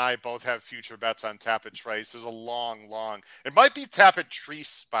 Paul and I both have future bets on Tapit Trice. There's a long. It might be Tapit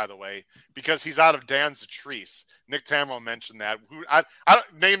Treese, by the way, because he's out of Dan's Treese. Nick Tamro mentioned that. I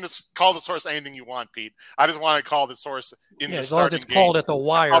don't call the source anything you want, Pete. I just want to call the source in the starting game. As long as it's called at the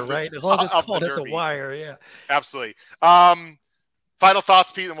wire, right? As long as it's called at the wire, yeah. Absolutely. Final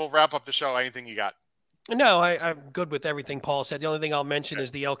thoughts, Pete, and we'll wrap up the show. Anything you got? No, I'm good with everything Paul said. The only thing I'll mention is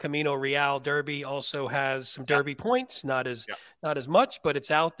the El Camino Real Derby also has some Derby points, not as much, but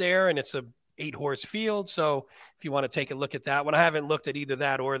it's out there, and it's a 8-horse field. So if you want to take a look at that one, I haven't looked at either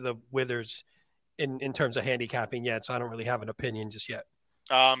that or the Withers in terms of handicapping yet, so I don't really have an opinion just yet.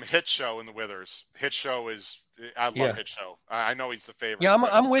 Hit Show in the Withers. Hit Show I love Hit Show. I know he's the favorite. Yeah,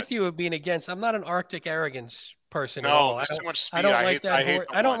 I'm with you of being against. I'm not an Arctic Arrogance person at all. There's too much speed.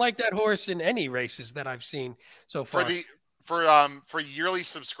 I don't like that horse in any races that I've seen so far. For yearly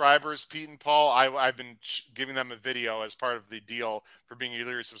subscribers, Pete and Paul, I've been giving them a video as part of the deal for being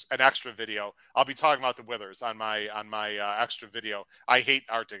an extra video. I'll be talking about the Withers on my extra video. I hate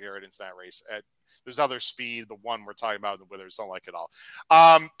Arctic Arrogance in that race. There's other speed. The one we're talking about in the Withers, don't like it all.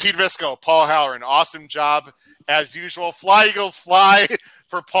 Pete Visco, Paul Halloran, awesome job as usual. Fly Eagles fly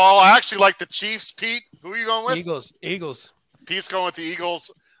for Paul. I actually like the Chiefs. Pete, who are you going with? Eagles. Pete's going with the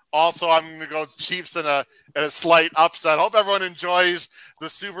Eagles. Also, I'm going to go Chiefs in a slight upset. Hope everyone enjoys the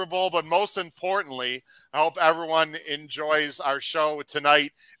Super Bowl, but most importantly, I hope everyone enjoys our show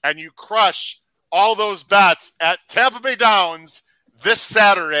tonight and you crush all those bets at Tampa Bay Downs this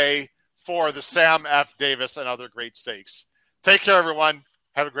Saturday for the Sam F. Davis and other great stakes. Take care, everyone.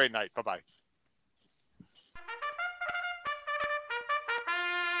 Have a great night. Bye-bye.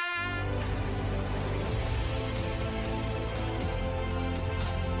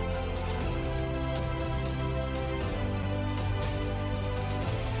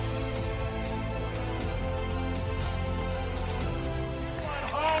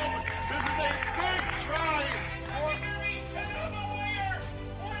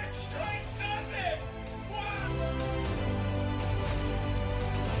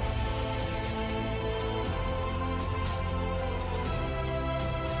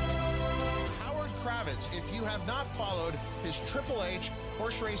 If you have not followed his Triple H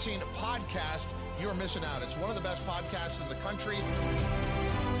Horse Racing podcast, you're missing out. It's one of the best podcasts in the country.